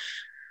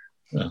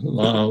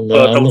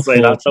don't say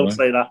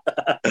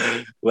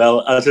that.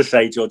 Well, as I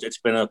say, George, it's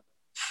been a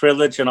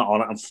privilege and an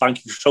honour, and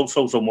thank you so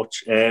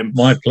much.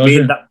 My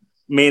pleasure.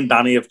 Me and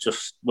Danny have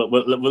just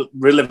we're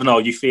reliving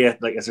all you fear,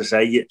 like as I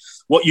say,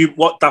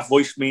 what that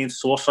voice means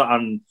to us,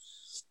 and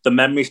the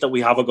memories that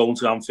we have of going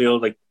to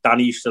Anfield. Like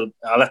Danny used to,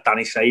 I let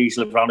Danny say he used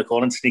to live around the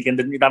corner and sneak in,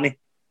 didn't you, Danny?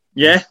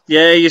 Yeah,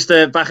 he used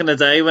to, back in the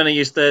day when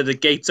the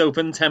gates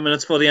open 10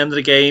 minutes before the end of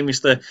the game,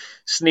 used to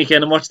sneak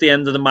in and watch the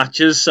end of the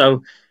matches.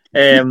 So,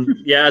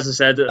 as I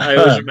said, I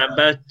always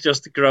remember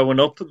just growing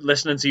up,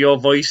 listening to your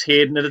voice,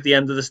 hearing it at the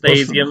end of the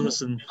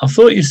stadiums. And I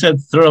thought you said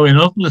throwing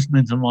up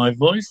listening to my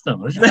voice, though. I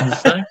was going to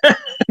say.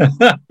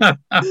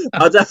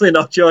 Oh, definitely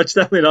not, George,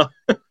 definitely not.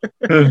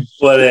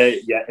 Well,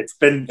 it's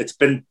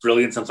been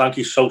brilliant, and thank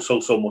you so much.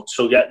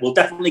 So, we'll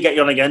definitely get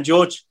you on again,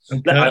 George.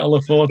 Okay, I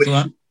look forward to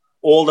that.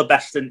 All the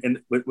best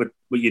with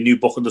your new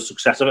book and the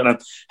success of it. And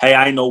hey,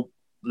 I know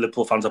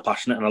Liverpool fans are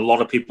passionate, and a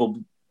lot of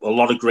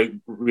great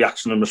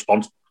reaction and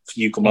response for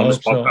you coming on this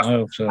podcast. I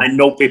hope so. I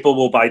know people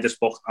will buy this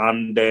book,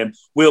 and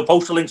we'll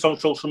post the links on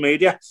social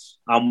media,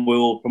 and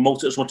we'll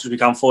promote it as much as we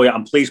can for you.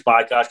 And please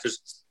buy it, guys,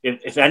 because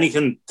if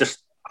anything,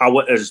 just how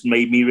it has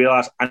made me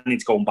realise I need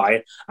to go and buy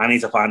it. I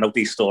need to find out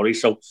these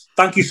stories. So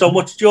thank you so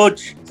much,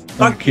 George.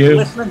 Thank you for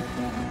listening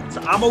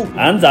to Ammo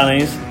and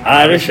Danny's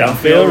Irish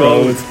Anfield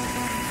Road.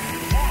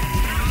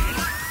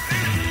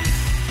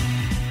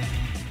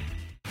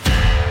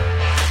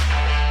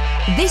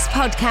 This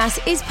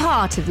podcast is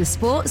part of the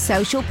Sports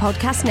Social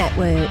Podcast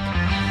Network.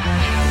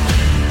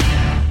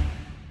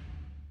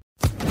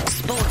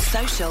 Sports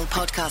Social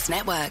Podcast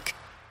Network.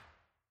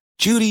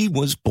 Judy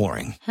was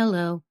boring.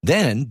 Hello.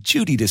 Then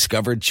Judy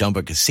discovered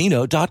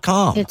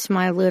ChumbaCasino.com. It's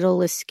my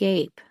little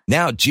escape.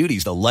 Now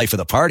Judy's the life of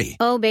the party.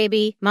 Oh,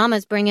 baby,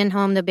 mama's bringing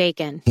home the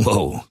bacon.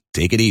 Whoa,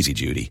 take it easy,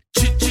 Judy.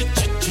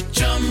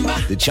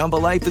 The Chumba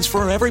life is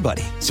for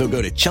everybody. So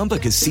go to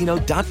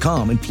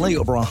ChumbaCasino.com and play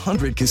over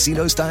 100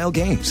 casino-style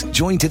games.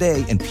 Join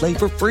today and play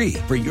for free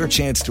for your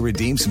chance to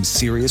redeem some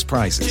serious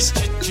prizes.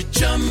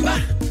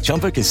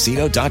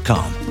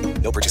 ChumbaCasino.com.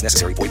 No purchase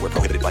necessary. Void where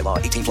prohibited by law.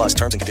 18+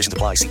 terms and conditions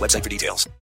apply. See website for details.